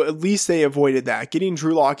 So at least they avoided that. Getting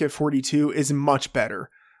Drew Lock at 42 is much better.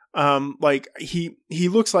 Like he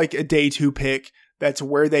looks like a day 2 pick. That's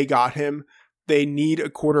where they got him. They need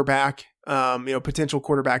a quarterback, potential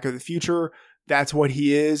quarterback of the future. That's what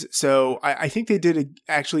he is. So I think they did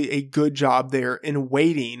actually a good job there in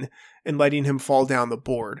waiting and letting him fall down the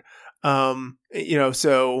board.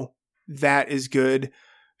 So that is good.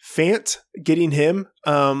 Fant, getting him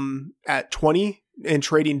at 20 and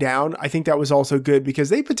trading down, I think that was also good because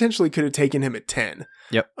they potentially could have taken him at 10.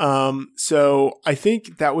 Yep. So I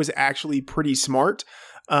think that was actually pretty smart.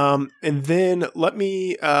 And then let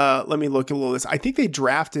me look a little this. I think they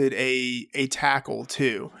drafted a tackle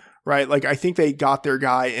too, right? Like I think they got their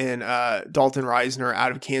guy in Dalton Reisner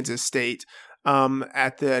out of Kansas State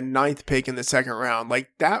at the 9th pick in the 2nd round. Like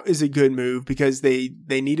that is a good move because they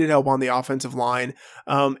needed help on the offensive line.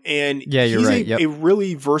 And yeah, you're he's right. a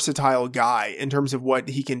really versatile guy in terms of what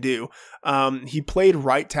he can do. He played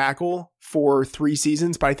right tackle for 3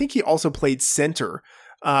 seasons, but I think he also played center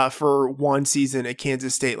for 1 season at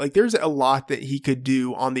Kansas State. Like there's a lot that he could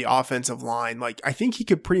do on the offensive line. Like I think he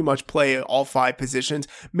could pretty much play all 5 positions,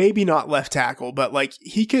 maybe not left tackle, but like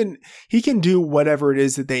he can do whatever it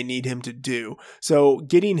is that they need him to do. So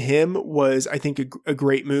getting him was, I think, a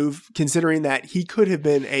great move considering that he could have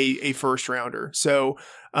been a first rounder. So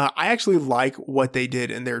I actually like what they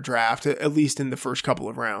did in their draft, at least in the first couple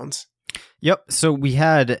of rounds. Yep. So we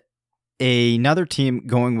had another team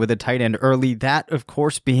going with a tight end early, that of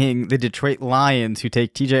course being the Detroit Lions, who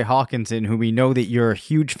take TJ Hawkinson, who we know that you're a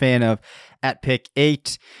huge fan of, at pick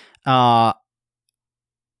 8.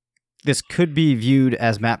 This could be viewed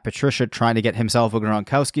as Matt Patricia trying to get himself a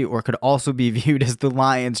Gronkowski, or could also be viewed as the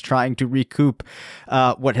Lions trying to recoup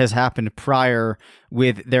what has happened prior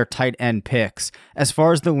with their tight end picks. As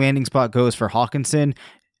far as the landing spot goes for Hawkinson,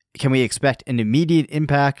 can we expect an immediate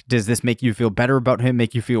impact? Does this make you feel better about him,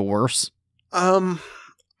 make you feel worse? I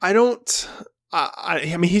don't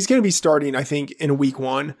I mean, he's going to be starting, I think, in week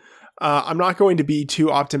 1. I'm not going to be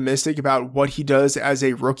too optimistic about what he does as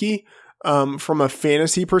a rookie from a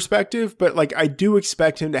fantasy perspective, but like I do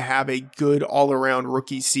expect him to have a good all-around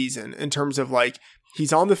rookie season in terms of like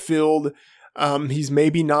he's on the field. He's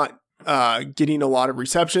maybe not getting a lot of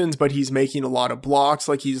receptions, but he's making a lot of blocks.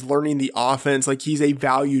 Like he's learning the offense. Like he's a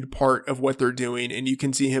valued part of what they're doing, and you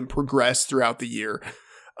can see him progress throughout the year.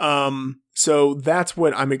 So that's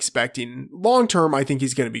what I'm expecting. Long term, I think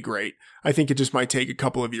he's going to be great. I think it just might take a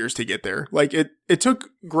couple of years to get there. Like it took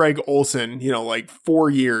Greg Olsen, like 4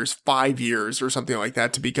 years, 5 years or something like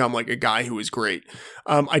that to become like a guy who is great.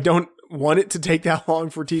 I don't want it to take that long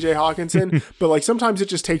for TJ Hawkinson, but like sometimes it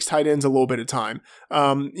just takes tight ends a little bit of time.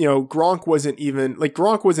 Gronk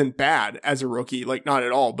wasn't bad as a rookie, like not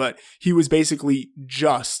at all, but he was basically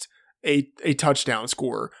just a touchdown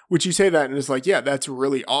scorer, which you say that and it's like, yeah, that's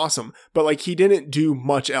really awesome. But like he didn't do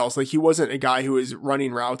much else. Like he wasn't a guy who was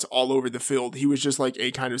running routes all over the field. He was just like a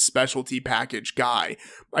kind of specialty package guy.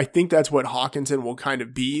 I think that's what Hawkinson will kind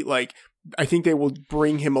of be. Like, I think they will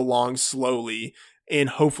bring him along slowly and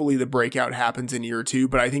hopefully the breakout happens in year 2,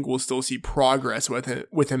 but I think we'll still see progress with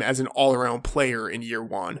him as an all-around player in year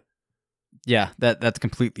 1. Yeah, that's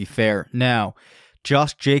completely fair. Now,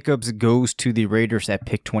 Josh Jacobs goes to the Raiders at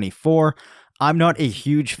pick 24. I'm not a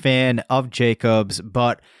huge fan of Jacobs,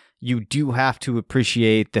 but you do have to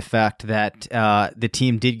appreciate the fact that the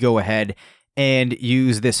team did go ahead and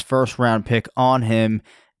use this first round pick on him,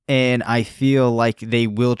 and I feel like they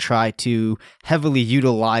will try to heavily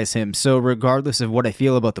utilize him. So regardless of what I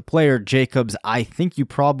feel about the player, Jacobs, I think you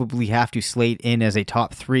probably have to slate in as a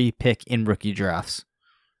top 3 pick in rookie drafts.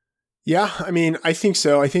 Yeah, I mean, I think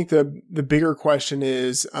so. I think the bigger question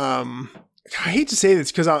is, I hate to say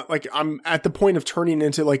this because I'm at the point of turning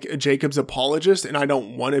into like a Jacobs apologist, and I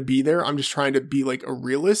don't want to be there. I'm just trying to be like a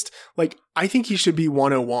realist. Like I think he should be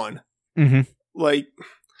 101. Mm-hmm. Like,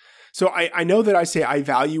 so I know that I say I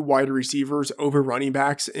value wide receivers over running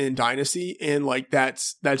backs in Dynasty, and like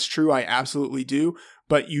that's true. I absolutely do.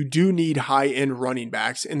 But you do need high end running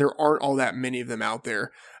backs, and there aren't all that many of them out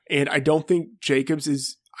there. And I don't think Jacobs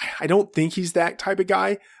is. I don't think he's that type of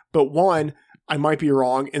guy, but 1, I might be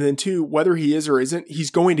wrong. And then 2, whether he is or isn't, he's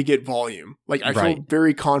going to get volume. Like I feel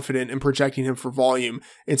very confident in projecting him for volume.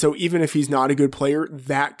 And so even if he's not a good player,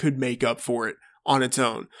 that could make up for it on its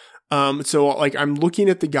own. So like I'm looking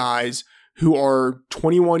at the guys who are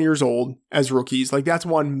 21 years old as rookies. Like that's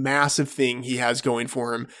one massive thing he has going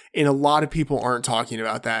for him. And a lot of people aren't talking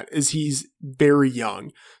about that is he's very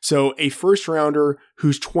young. So a first rounder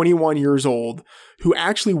who's 21 years old, who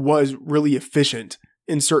actually was really efficient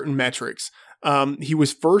in certain metrics. He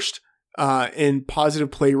was first in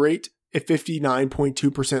positive play rate at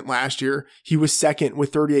 59.2% last year. He was second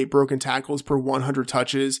with 38 broken tackles per 100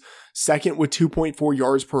 touches, second with 2.4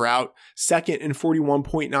 yards per out, second in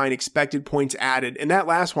 41.9 expected points added. And that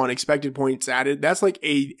last one, expected points added, that's like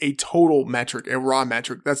a total metric, a raw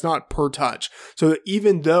metric. That's not per touch. So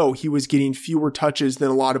even though he was getting fewer touches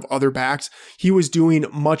than a lot of other backs, he was doing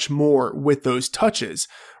much more with those touches,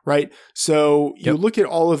 right? So you look at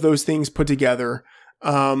all of those things put together,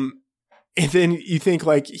 and then you think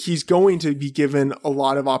like he's going to be given a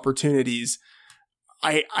lot of opportunities.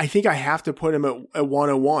 I think I have to put him at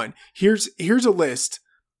 101. Here's a list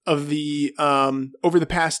of the over the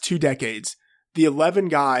past 2 decades, the 11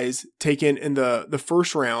 guys taken in the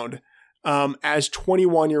first round as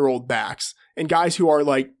 21-year-old backs, and guys who are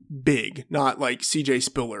like big, not like CJ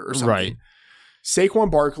Spiller or something. Right. Saquon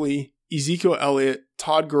Barkley, Ezekiel Elliott,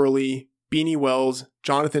 Todd Gurley, Beanie Wells,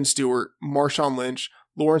 Jonathan Stewart, Marshawn Lynch,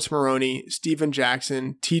 Lawrence Maroney, Steven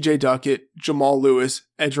Jackson, TJ Duckett, Jamal Lewis,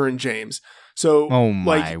 Edgerrin James. So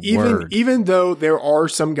even though there are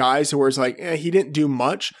some guys who are like, he didn't do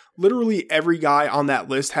much, literally every guy on that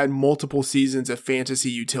list had multiple seasons of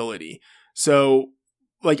fantasy utility. So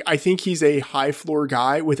like, I think he's a high floor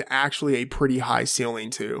guy with actually a pretty high ceiling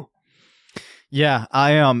too. Yeah,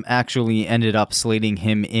 I actually ended up slating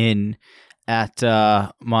him in at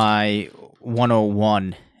my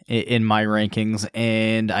 101 in my rankings,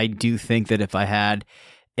 and I do think that if I had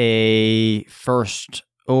a first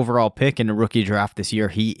overall pick in a rookie draft this year,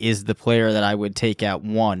 he is the player that I would take at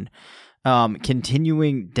 1.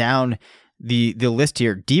 Continuing down the list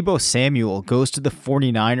here, Deebo Samuel goes to the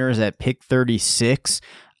 49ers at pick 36.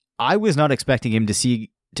 I was not expecting him to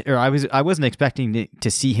see, or I wasn't expecting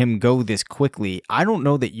to see him go this quickly. I don't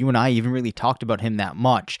know that you and I even really talked about him that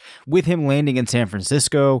much. With him landing in San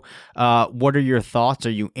Francisco, what are your thoughts?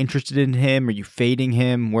 Are you interested in him? Are you fading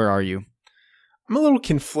him? Where are you? I'm a little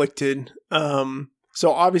conflicted.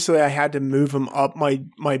 So obviously I had to move him up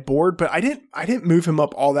my board, but I didn't move him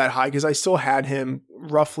up all that high because I still had him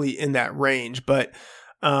roughly in that range. But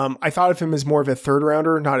I thought of him as more of a third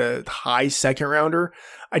rounder, not a high second rounder.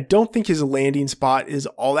 I don't think his landing spot is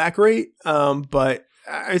all that great, but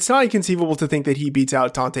it's not inconceivable to think that he beats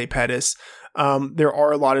out Dante Pettis. There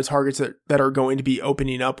are a lot of targets that are going to be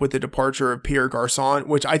opening up with the departure of Pierre Garçon,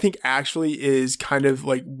 which I think actually is kind of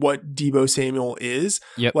like what Deebo Samuel is.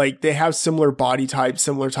 Yep. Like they have similar body type,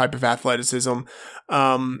 similar type of athleticism.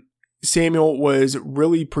 Samuel was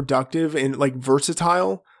really productive and like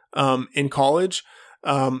versatile in college.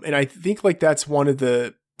 And I think like that's one of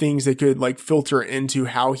the things that could like filter into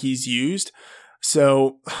how he's used.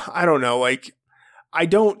 So I don't know, like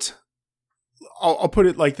I'll put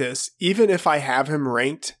it like this. Even if I have him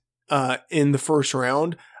ranked in the first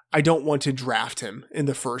round, I don't want to draft him in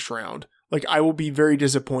the first round. Like I will be very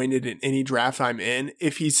disappointed in any draft I'm in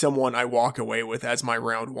if he's someone I walk away with as my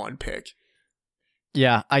round 1 pick.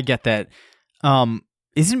 Yeah, I get that.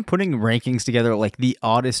 Isn't putting rankings together like the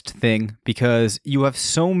oddest thing, because you have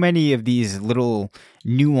so many of these little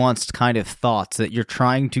nuanced kind of thoughts that you're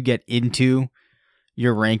trying to get into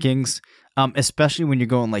your rankings, especially when you're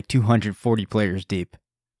going like 240 players deep.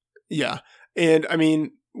 Yeah. And I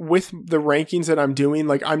mean, with the rankings that I'm doing,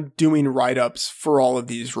 like I'm doing write-ups for all of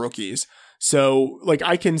these rookies. So like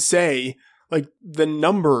I can say like the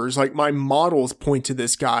numbers, like my models point to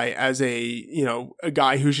this guy as a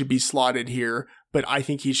guy who should be slotted here, but I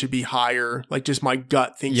think he should be higher. Like just my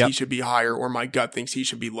gut thinks he should be higher, or my gut thinks he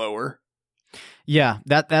should be lower. Yeah,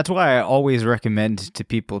 that's why I always recommend to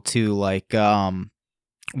people too, like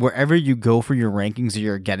wherever you go for your rankings or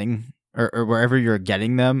you're getting or wherever you're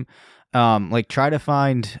getting them, like try to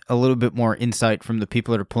find a little bit more insight from the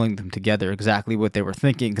people that are pulling them together, exactly what they were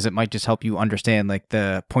thinking, because it might just help you understand like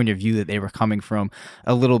the point of view that they were coming from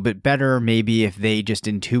a little bit better. Maybe if they just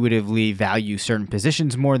intuitively value certain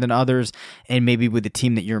positions more than others, and maybe with the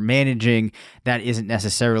team that you're managing, that isn't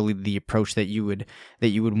necessarily the approach that you would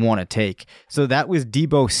want to take. So that was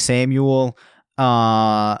Deebo Samuel.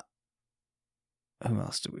 Who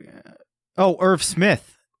else do we have? Oh, Irv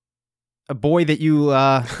Smith. A boy that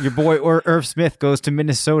your boy or Irv Smith goes to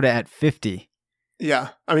Minnesota at 50. Yeah.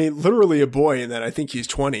 I mean, literally a boy in that I think he's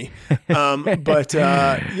 20.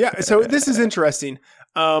 Yeah, so this is interesting.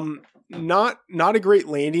 Not a great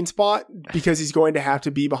landing spot because he's going to have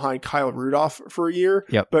to be behind Kyle Rudolph for a year.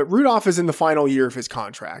 Yep. But Rudolph is in the final year of his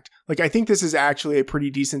contract. Like, I think this is actually a pretty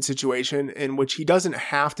decent situation in which he doesn't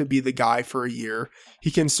have to be the guy for a year.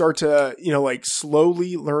 He can start to, like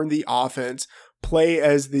slowly learn the offense, play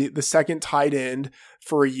as the second tight end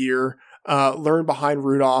for a year, learn behind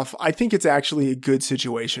Rudolph. I think it's actually a good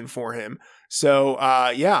situation for him. So,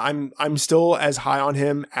 yeah, I'm still as high on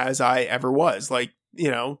him as I ever was. Like,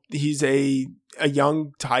 he's a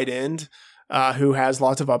young tight end who has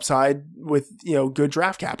lots of upside with, good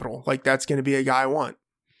draft capital. Like that's going to be a guy I want.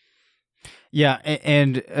 Yeah.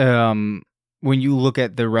 And when you look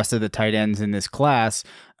at the rest of the tight ends in this class,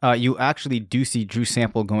 you actually do see Drew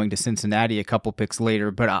Sample going to Cincinnati a couple picks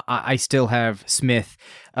later, but I still have Smith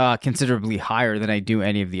considerably higher than I do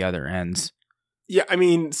any of the other ends. Yeah, I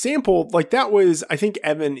mean, Sample, like that was, I think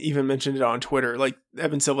Evan even mentioned it on Twitter, like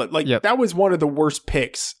Evan Silva, like that was one of the worst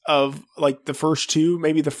picks of like the first 2,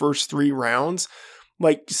 maybe the first 3 rounds.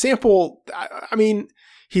 Like Sample, I mean,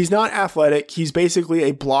 he's not athletic. He's basically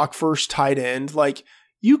a block first tight end. Like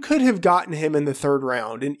you could have gotten him in the 3rd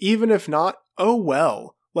round. And even if not, oh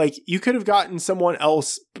well. Like you could have gotten someone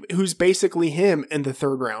else who's basically him in the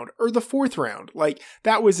 3rd round or the 4th round. Like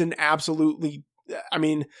that was an absolutely, I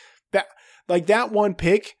mean, that one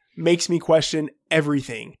pick makes me question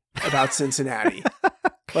everything about Cincinnati.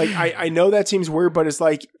 Like, I know that seems weird, but it's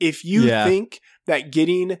like, if you think that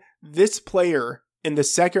getting this player in the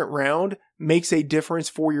 2nd round makes a difference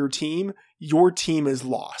for your team is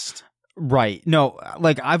lost. Right. No,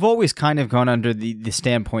 like I've always kind of gone under the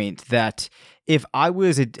standpoint that if I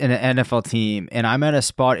was in an NFL team and I'm at a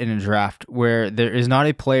spot in a draft where there is not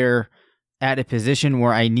a player at a position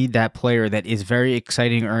where I need that player that is very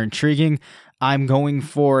exciting or intriguing, I'm going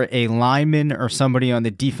for a lineman or somebody on the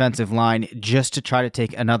defensive line just to try to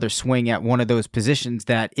take another swing at one of those positions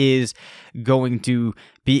that is going to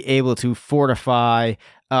be able to fortify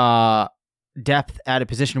depth at a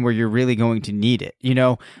position where you're really going to need it,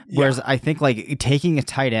 Whereas I think like taking a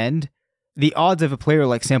tight end, the odds of a player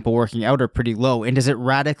like Sample working out are pretty low. And does it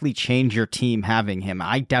radically change your team having him?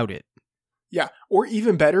 I doubt it. Yeah, or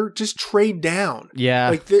even better, just trade down. Yeah.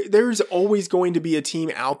 Like there's always going to be a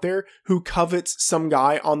team out there who covets some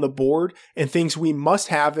guy on the board and thinks we must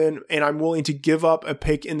have him, and I'm willing to give up a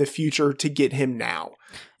pick in the future to get him now.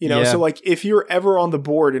 You know, so like if you're ever on the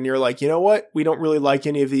board and you're like, you know what, we don't really like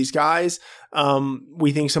any of these guys.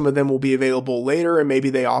 We think some of them will be available later and maybe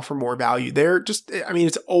they offer more value there. Just, I mean,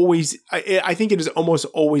 it's always, I think it is almost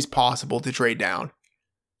always possible to trade down.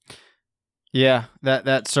 Yeah,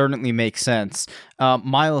 that certainly makes sense.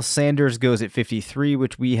 Miles Sanders goes at 53,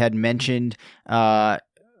 which we had mentioned. I'm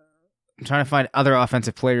trying to find other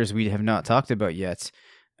offensive players we have not talked about yet.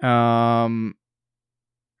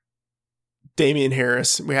 Damian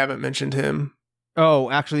Harris, we haven't mentioned him.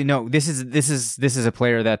 Oh, actually, no. This is a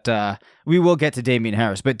player that we will get to Damian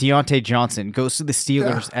Harris, but Deontay Johnson goes to the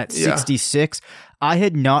Steelers at 66. I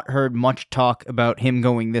had not heard much talk about him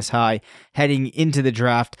going this high heading into the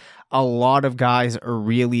draft. A lot of guys are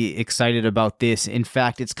really excited about this. In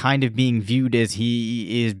fact, it's kind of being viewed as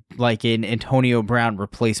he is like an Antonio Brown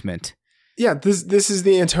replacement. Yeah, this is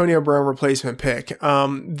the Antonio Brown replacement pick.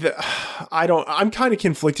 I'm kind of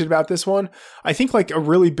conflicted about this one. I think like a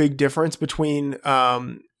really big difference between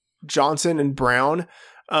Johnson and Brown.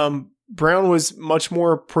 Brown was much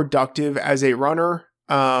more productive as a runner.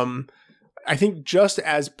 I think just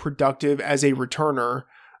as productive as a returner,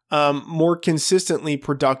 more consistently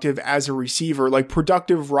productive as a receiver, like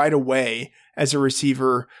productive right away as a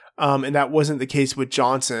receiver. And that wasn't the case with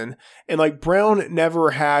Johnson. And like Brown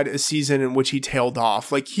never had a season in which he tailed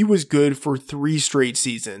off. Like he was good for 3 straight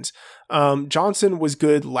seasons. Johnson was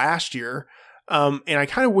good last year. And I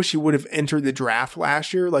kind of wish he would have entered the draft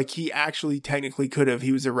last year. Like he actually technically could have.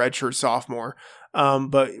 He was a redshirt sophomore.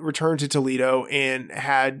 But returned to Toledo and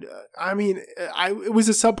had, it was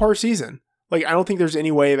a subpar season. Like, I don't think there's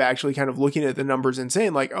any way of actually kind of looking at the numbers and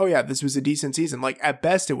saying like, oh yeah, this was a decent season. Like at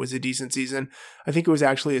best it was a decent season. I think it was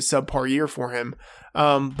actually a subpar year for him.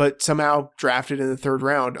 But somehow drafted in the 3rd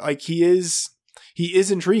round. Like he is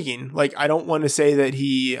intriguing. Like I don't want to say that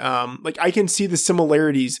he, like I can see the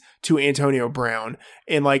similarities to Antonio Brown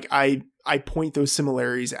and like I point those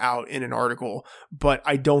similarities out in an article, but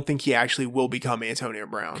I don't think he actually will become Antonio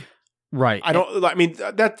Brown. Right.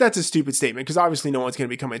 That's a stupid statement because obviously no one's going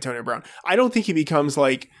to become Antonio Brown. I don't think he becomes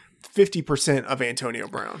like 50% of Antonio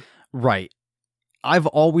Brown. Right. I've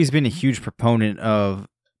always been a huge proponent of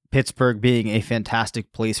Pittsburgh being a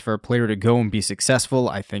fantastic place for a player to go and be successful.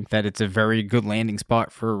 I think that it's a very good landing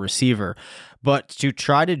spot for a receiver. But to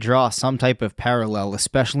try to draw some type of parallel,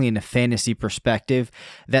 especially in a fantasy perspective,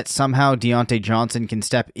 that somehow Deontay Johnson can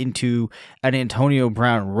step into an Antonio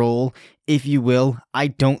Brown role, if you will, I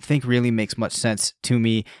don't think really makes much sense to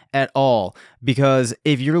me at all. Because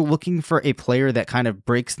if you're looking for a player that kind of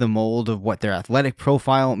breaks the mold of what their athletic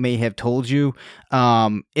profile may have told you,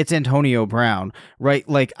 it's Antonio Brown, right?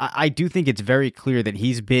 Like, I do think it's very clear that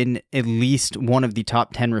he's been at least one of the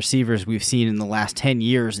top 10 receivers we've seen in the last 10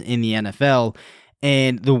 years in the NFL.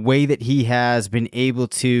 And the way that he has been able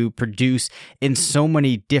to produce in so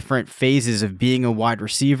many different phases of being a wide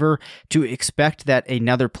receiver, to expect that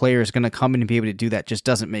another player is going to come in and be able to do that just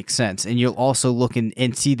doesn't make sense. And you'll also look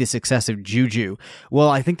and see the success of Juju. Well,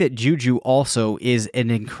 I think that Juju also is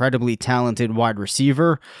an incredibly talented wide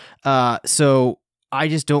receiver. So I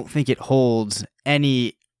just don't think it holds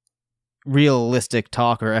any realistic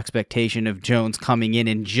talk or expectation of Jones coming in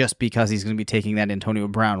and just because he's going to be taking that Antonio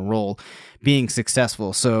Brown role being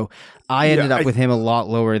successful. So I ended up with him a lot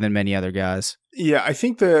lower than many other guys. Yeah, I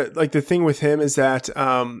think the thing with him is that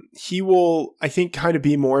he will, I think, kind of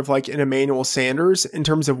be more of like an Emmanuel Sanders in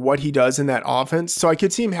terms of what he does in that offense. So I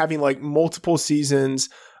could see him having like multiple seasons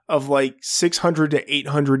of like 600 to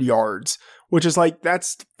 800 yards, which is like,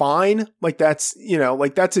 that's fine. Like that's,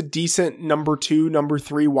 like that's a decent number 2, number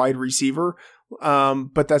 3 wide receiver.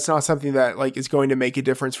 But that's not something that like is going to make a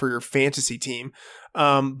difference for your fantasy team.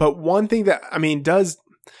 But one thing that,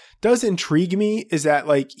 does intrigue me is that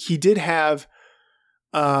like he did have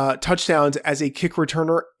touchdowns as a kick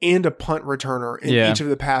returner and a punt returner in each of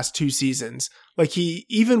the past 2 seasons. Like he,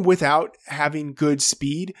 even without having good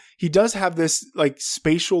speed, he does have this like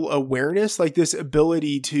spatial awareness, like this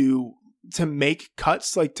ability to make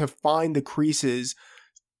cuts, like to find the creases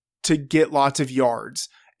to get lots of yards.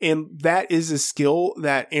 And that is a skill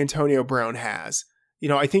that Antonio Brown has.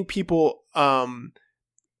 I think people,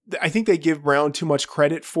 I think they give Brown too much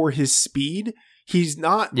credit for his speed. He's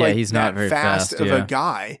not he's not very fast of a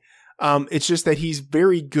guy. It's just that he's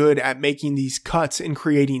very good at making these cuts and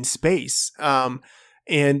creating space.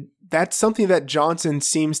 And that's something that Johnson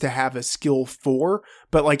seems to have a skill for,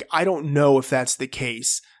 but like, I don't know if that's the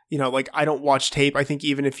case. like I don't watch tape. I think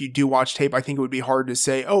even if you do watch tape, I think it would be hard to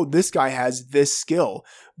say, oh, this guy has this skill.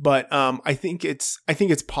 But I think it's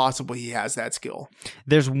possible he has that skill.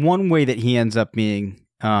 There's one way that he ends up being,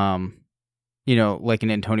 like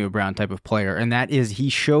an Antonio Brown type of player, and that is he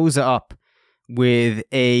shows up with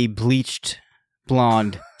a bleached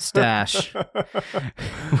blonde stash.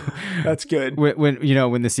 That's good.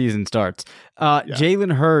 When the season starts.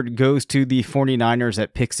 Jalen Hurd goes to the 49ers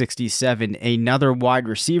at pick 67, another wide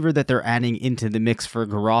receiver that they're adding into the mix for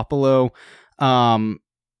Garoppolo.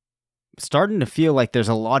 Starting to feel like there's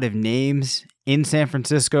a lot of names in San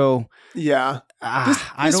Francisco. Yeah.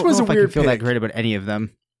 I don't know if I can feel that great about any of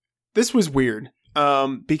them. This was weird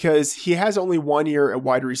because he has only 1 year at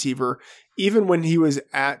wide receiver. Even when he was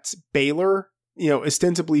at Baylor,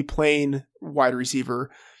 ostensibly playing wide receiver,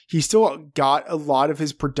 he still got a lot of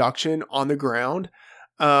his production on the ground.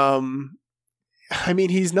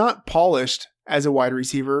 He's not polished as a wide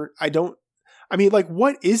receiver.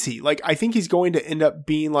 What is he? I think he's going to end up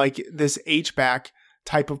being like this H-back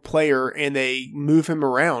type of player, and they move him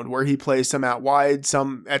around where he plays some out wide,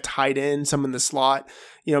 some at tight end, some in the slot,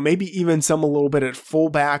 maybe even some a little bit at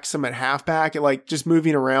fullback, some at halfback, just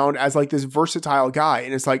moving around as this versatile guy.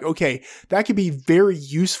 And it's okay, that could be very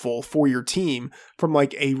useful for your team from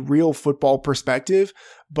a real football perspective.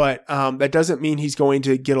 But that doesn't mean he's going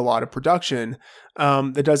to get a lot of production.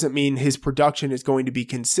 That doesn't mean his production is going to be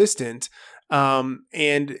consistent.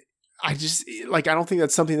 And I just I don't think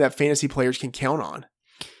that's something that fantasy players can count on.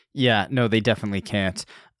 Yeah, no, they definitely can't.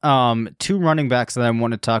 Two running backs that I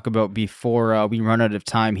want to talk about before we run out of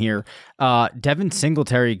time here. Devin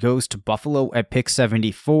Singletary goes to Buffalo at pick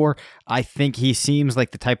 74. I think he seems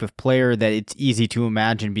like the type of player that it's easy to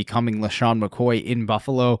imagine becoming LaShawn McCoy in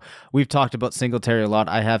Buffalo. We've talked about Singletary a lot.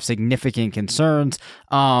 I have significant concerns.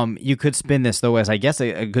 You could spin this, though, as I guess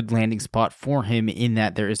a good landing spot for him in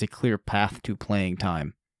that there is a clear path to playing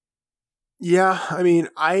time. Yeah,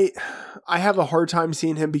 I have a hard time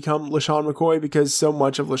seeing him become LaShawn McCoy because so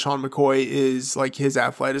much of LaShawn McCoy is his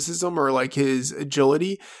athleticism or his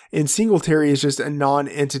agility, and Singletary is just a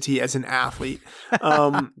non-entity as an athlete.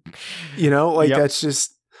 Yep. That's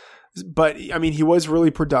just. But he was really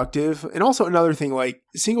productive, and also another thing,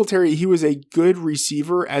 Singletary, he was a good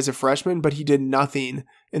receiver as a freshman, but he did nothing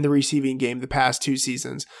in the receiving game the past 2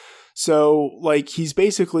 seasons. So, he's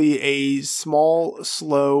basically a small,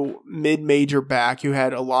 slow, mid-major back who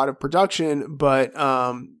had a lot of production, but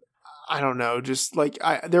I don't know, just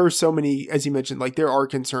there were so many, as you mentioned, there are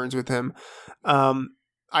concerns with him.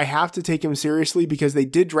 I have to take him seriously because they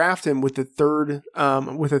did draft him with a third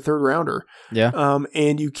rounder. Yeah.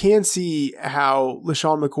 And you can see how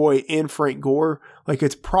LaShawn McCoy and Frank Gore,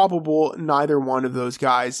 it's probable neither one of those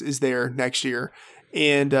guys is there next year.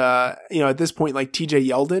 And, at this point, TJ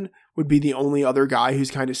Yeldon would be the only other guy who's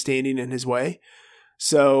kind of standing in his way.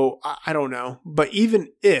 So I don't know. But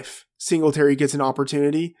even if Singletary gets an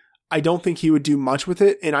opportunity, I don't think he would do much with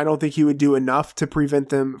it. And I don't think he would do enough to prevent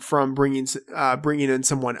them from bringing in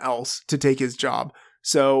someone else to take his job.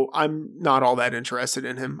 So I'm not all that interested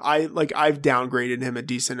in him. I've downgraded him a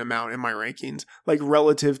decent amount in my rankings,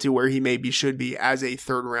 relative to where he maybe should be as a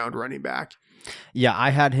 3rd round running back. Yeah,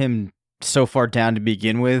 I had him so far down to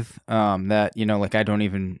begin with that, I don't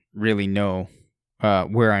even really know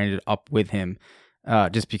where I ended up with him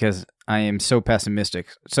just because I am so pessimistic.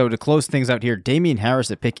 So to close things out here, Damian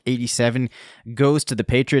Harris at pick 87 goes to the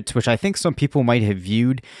Patriots, which I think some people might have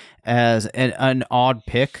viewed as an odd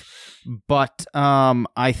pick. But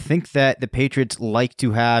I think that the Patriots like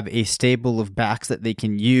to have a stable of backs that they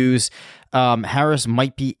can use. Harris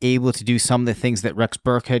might be able to do some of the things that Rex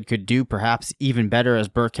Burkhead could do, perhaps even better, as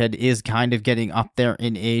Burkhead is kind of getting up there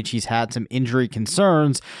in age. He's had some injury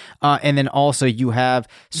concerns. And then also you have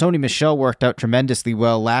Sony Michel worked out tremendously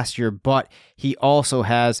well last year, but he also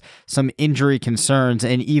has some injury concerns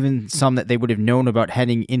and even some that they would have known about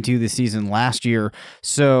heading into the season last year.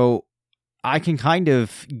 So I can kind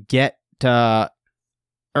of get or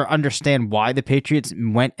understand why the Patriots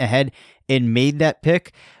went ahead and made that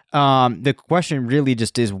pick. The question really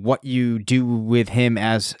just is what you do with him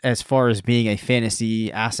as far as being a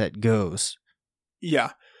fantasy asset goes.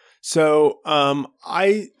 Yeah. So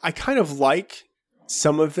I kind of like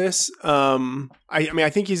some of this. I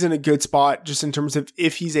think he's in a good spot just in terms of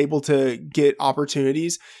if he's able to get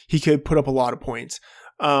opportunities, he could put up a lot of points.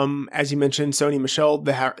 As you mentioned, Sony Michel,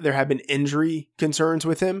 there have been injury concerns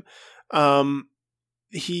with him. I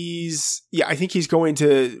think he's going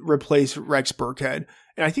to replace Rex Burkhead,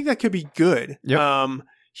 and I think that could be good. Yep.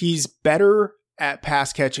 He's better at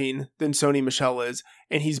pass catching than Sony Michel is,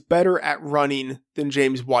 and he's better at running than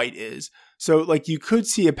James White is. So like you could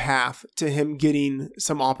see a path to him getting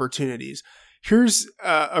some opportunities. Here's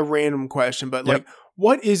a random question, but like,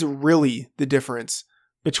 what is really the difference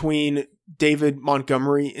between David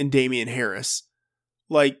Montgomery and Damian Harris?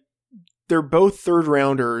 Like, they're both third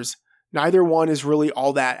rounders. Neither one is really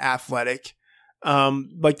all that athletic.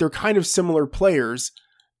 Like, they're kind of similar players.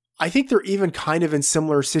 I think they're even kind of in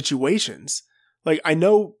similar situations. Like, I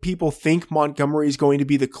know people think Montgomery is going to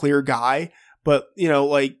be the clear guy, but, you know,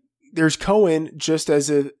 like, there's Cohen just as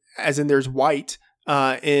in there's White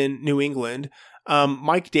in New England.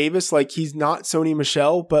 Mike Davis, like, he's not Sony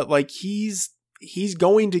Michel, but like he's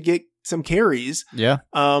going to get some carries. Yeah.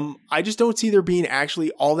 I just don't see there being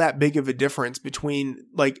actually all that big of a difference between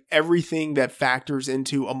like everything that factors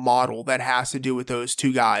into a model that has to do with those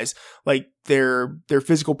two guys, like their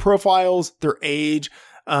physical profiles, their age,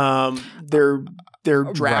 their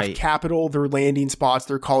draft capital, their landing spots,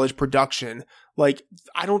 their college production. Like,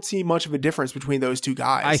 I don't see much of a difference between those two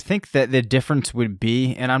guys. I think that the difference would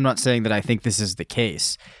be, and I'm not saying that I think this is the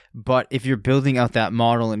case, but if you're building out that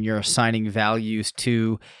model and you're assigning values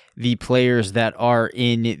to the players that are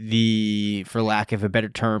in the, for lack of a better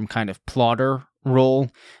term, kind of plotter role,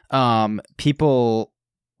 people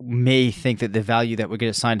may think that the value that would get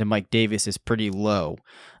assigned to Mike Davis is pretty low.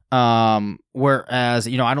 Whereas,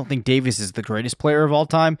 you know, I don't think Davis is the greatest player of all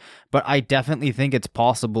time, but I definitely think it's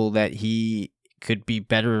possible that he could be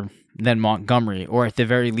better than Montgomery, or at the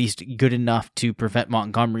very least good enough to prevent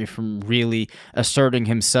Montgomery from really asserting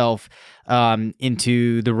himself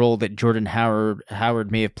into the role that Jordan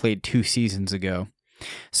Howard may have played 2 seasons ago.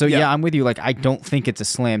 So yeah, I'm with you. Like, I don't think it's a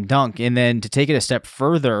slam dunk. And then to take it a step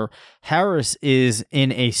further, Harris is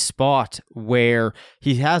in a spot where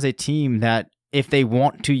he has a team that, if they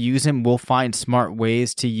want to use him, will find smart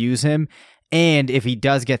ways to use him. And if he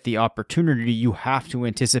does get the opportunity, you have to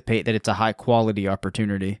anticipate that it's a high quality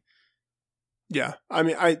opportunity. Yeah. I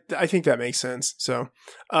mean, I think that makes sense. So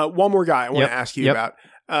one more guy I want to ask you about.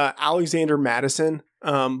 Alexander Madison,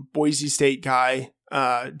 Boise State guy,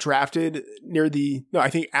 drafted I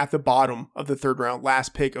think at the bottom of the third round,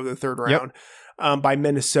 last pick of the third round, by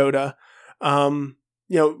Minnesota. You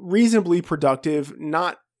know, reasonably productive,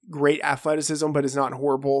 not great athleticism, but is not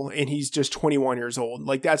horrible. And he's just 21 years old.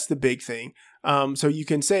 Like, that's the big thing. So you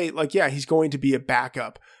can say, like, yeah, he's going to be a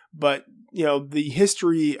backup, but you know, the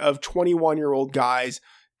history of 21-year-old guys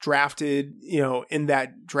drafted, you know, in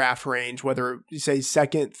that draft range, whether you say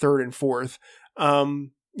second, third, and fourth, you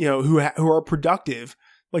know, who are productive,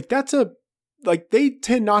 like they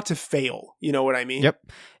tend not to fail. You know what I mean? Yep.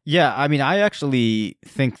 Yeah. I mean, I actually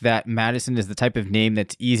think that Madison is the type of name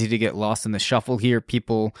that's easy to get lost in the shuffle here.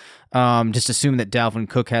 People just assume that Dalvin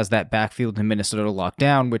Cook has that backfield in Minnesota locked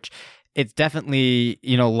down, which it's definitely,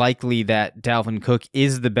 you know, likely that Dalvin Cook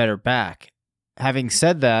is the better back. Having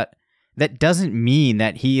said that, that doesn't mean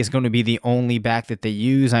that he is going to be the only back that they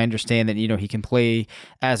use. I understand that, you know, he can play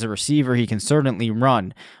as a receiver. He can certainly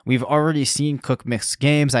run. We've already seen Cook miss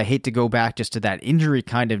games. I hate to go back just to that injury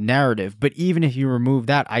kind of narrative, but even if you remove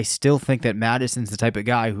that, I still think that Madison's the type of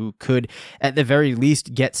guy who could, at the very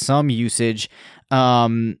least, get some usage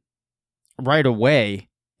right away.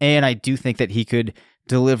 And I do think that he could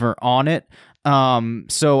deliver on it.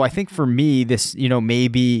 So I think for me, this, you know,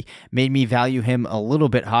 maybe made me value him a little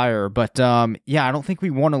bit higher, but, yeah, I don't think we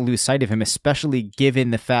want to lose sight of him, especially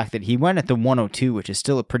given the fact that he went at the 102, which is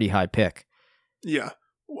still a pretty high pick. Yeah.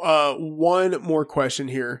 One more question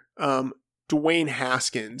here. Dwayne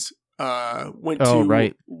Haskins, went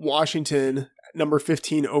to Washington, number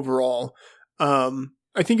 15 overall.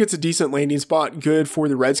 I think it's a decent landing spot. Good for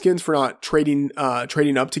the Redskins for not trading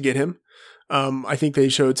up to get him. I think they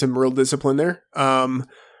showed some real discipline there.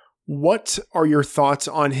 What are your thoughts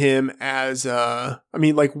on him as, I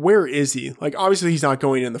mean, like, where is he? Like, obviously he's not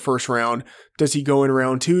going in the first round. Does he go in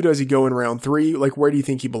round 2? Does he go in round 3? Like, where do you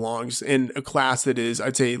think he belongs in a class that is,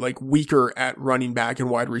 I'd say, like, weaker at running back and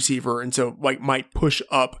wide receiver, and so, like, might push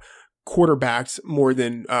up quarterbacks more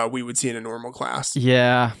than we would see in a normal class?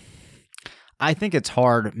 Yeah. I think it's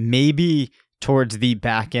hard. Maybe towards the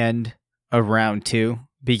back end of round 2.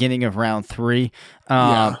 Beginning of round 3.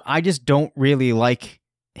 I just don't really like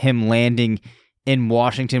him landing in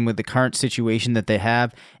Washington with the current situation that they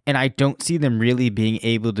have, and I don't see them really being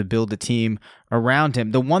able to build a team around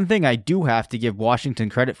him. The one thing I do have to give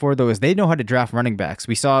Washington credit for, though, is they know how to draft running backs.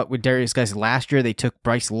 We saw it with Darius Guice last year. They took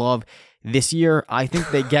Bryce Love. This year, I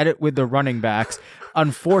think they get it with the running backs.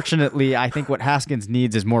 Unfortunately, I think what Haskins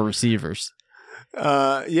needs is more receivers.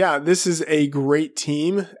 Yeah, this is a great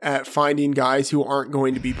team at finding guys who aren't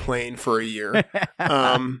going to be playing for a year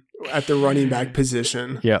at the running back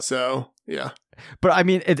position. Yeah. So, yeah. But I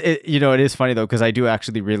mean, it is funny though, because I do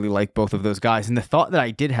actually really like both of those guys. And the thought that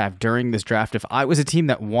I did have during this draft, if I was a team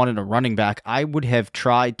that wanted a running back, I would have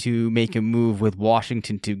tried to make a move with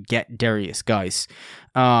Washington to get Darius Geis.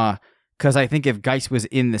 Because I think if Geis was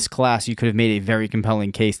in this class, you could have made a very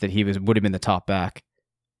compelling case that he would have been the top back.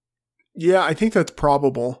 Yeah, I think that's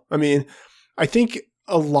probable. I mean, I think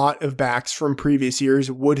a lot of backs from previous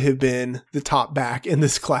years would have been the top back in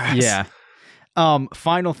this class. Yeah.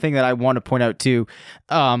 Final thing that I want to point out too,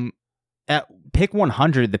 at pick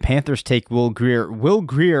 100, the Panthers take Will Grier. Will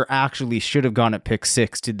Grier actually should have gone at pick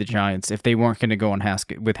 6 to the Giants if they weren't going to go on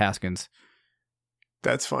with Haskins.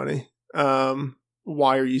 That's funny.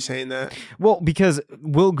 Why are you saying that? Well, because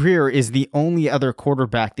Will Grier is the only other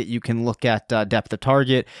quarterback that you can look at depth of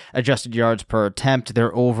target, adjusted yards per attempt,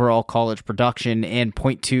 their overall college production, and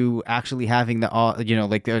point to actually having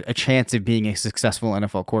a chance of being a successful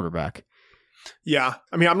NFL quarterback. Yeah,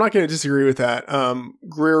 I mean, I'm not going to disagree with that.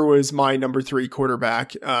 Grier was my number 3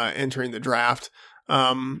 quarterback entering the draft.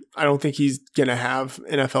 I don't think he's going to have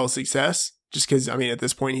NFL success. Just because, I mean, at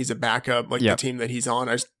this point, he's a backup, the team that he's on.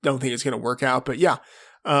 I just don't think it's going to work out. But yeah,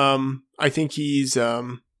 I think he's, I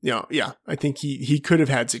think he could have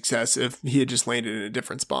had success if he had just landed in a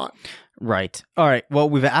different spot. Right. All right. Well,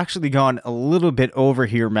 we've actually gone a little bit over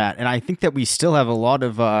here, Matt, and I think that we still have a lot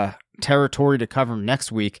of territory to cover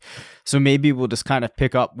next week. So maybe we'll just kind of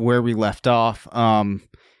pick up where we left off, and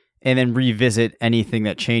then revisit anything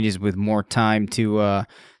that changes with more time to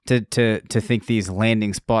think these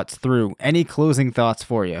landing spots through. Any closing thoughts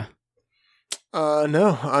for you?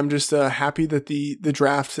 No, I'm just happy that the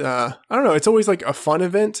draft, I don't know, it's always like a fun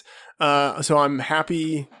event. So I'm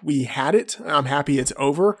happy we had it. I'm happy it's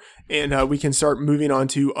over, and we can start moving on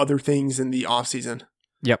to other things in the off season.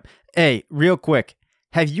 Yep. Hey, real quick,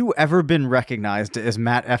 have you ever been recognized as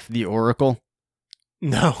Matt F. the Oracle?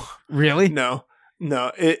 No. Really? No.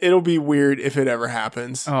 It'll be weird if it ever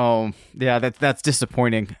happens. Oh, yeah, that's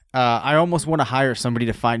disappointing. I almost want to hire somebody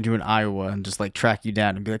to find you in Iowa and just track you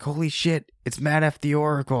down and be like, holy shit, it's Matt F. the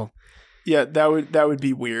Oracle. Yeah, that would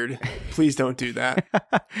be weird. Please don't do that.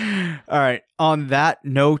 All right. On that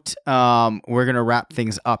note, we're going to wrap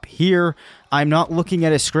things up here. I'm not looking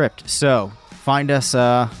at a script, so find us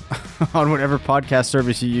on whatever podcast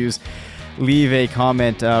service you use. Leave a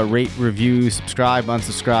comment, rate, review, subscribe,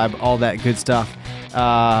 unsubscribe, all that good stuff.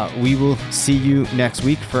 We will see you next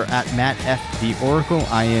week for at Matt F. the Oracle.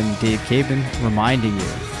 I am Dave Caban, reminding you,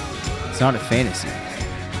 it's not a fantasy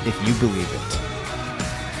if you believe it.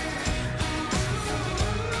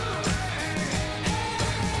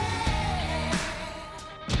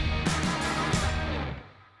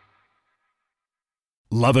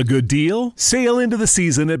 Love a good deal? Sail into the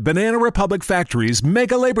season at Banana Republic Factory's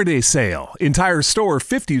Mega Labor Day Sale. Entire store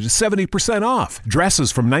 50 to 70% off.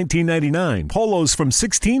 Dresses from $19.99. Polos from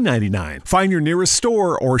 $16.99. Find your nearest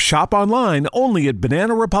store or shop online only at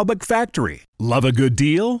Banana Republic Factory. Love a good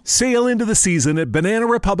deal? Sail into the season at Banana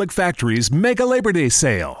Republic Factory's Mega Labor Day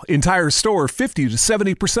Sale. Entire store 50 to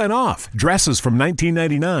 70% off. Dresses from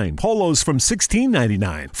 $19.99. Polos from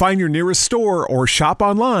 $16.99. Find your nearest store or shop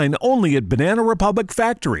online only at Banana Republic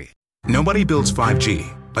Factory. Nobody builds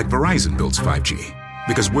 5G like Verizon builds 5G.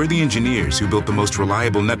 Because we're the engineers who built the most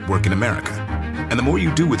reliable network in America. And the more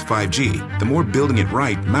you do with 5G, the more building it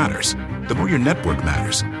right matters. The more your network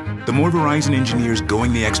matters. The more Verizon engineers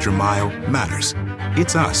going the extra mile matters.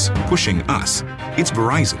 It's us pushing us. It's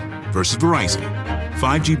Verizon versus Verizon.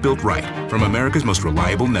 5G built right from America's most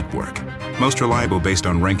reliable network. Most reliable based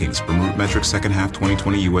on rankings from RootMetrics second half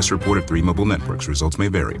 2020 U.S. report of 3 mobile networks. Results may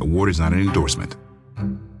vary. Award is not an endorsement.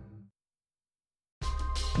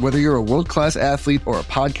 Whether you're a world-class athlete or a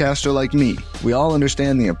podcaster like me, we all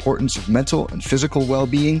understand the importance of mental and physical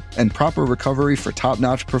well-being and proper recovery for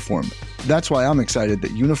top-notch performance. That's why I'm excited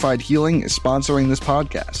that Unified Healing is sponsoring this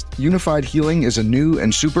podcast. Unified Healing is a new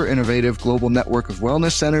and super innovative global network of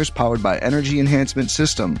wellness centers powered by Energy Enhancement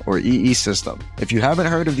System, or EE System. If you haven't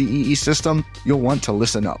heard of the EE System, you'll want to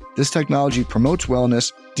listen up. This technology promotes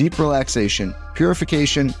wellness, deep relaxation,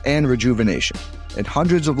 purification, and rejuvenation. At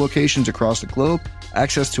hundreds of locations across the globe,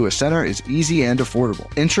 access to a center is easy and affordable.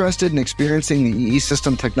 Interested in experiencing the EE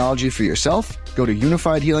System technology for yourself? Go to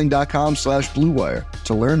unifiedhealing.com/bluewire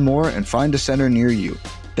to learn more and find a center near you.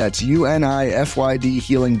 That's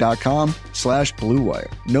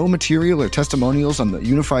unifydhealing.com/bluewire. No material or testimonials on the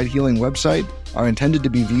Unified Healing website are intended to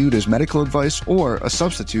be viewed as medical advice or a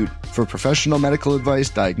substitute for professional medical advice,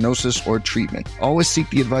 diagnosis, or treatment. Always seek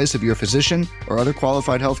the advice of your physician or other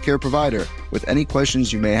qualified healthcare provider with any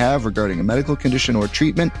questions you may have regarding a medical condition or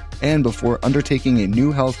treatment and before undertaking a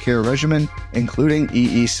new healthcare regimen, including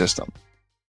EE System.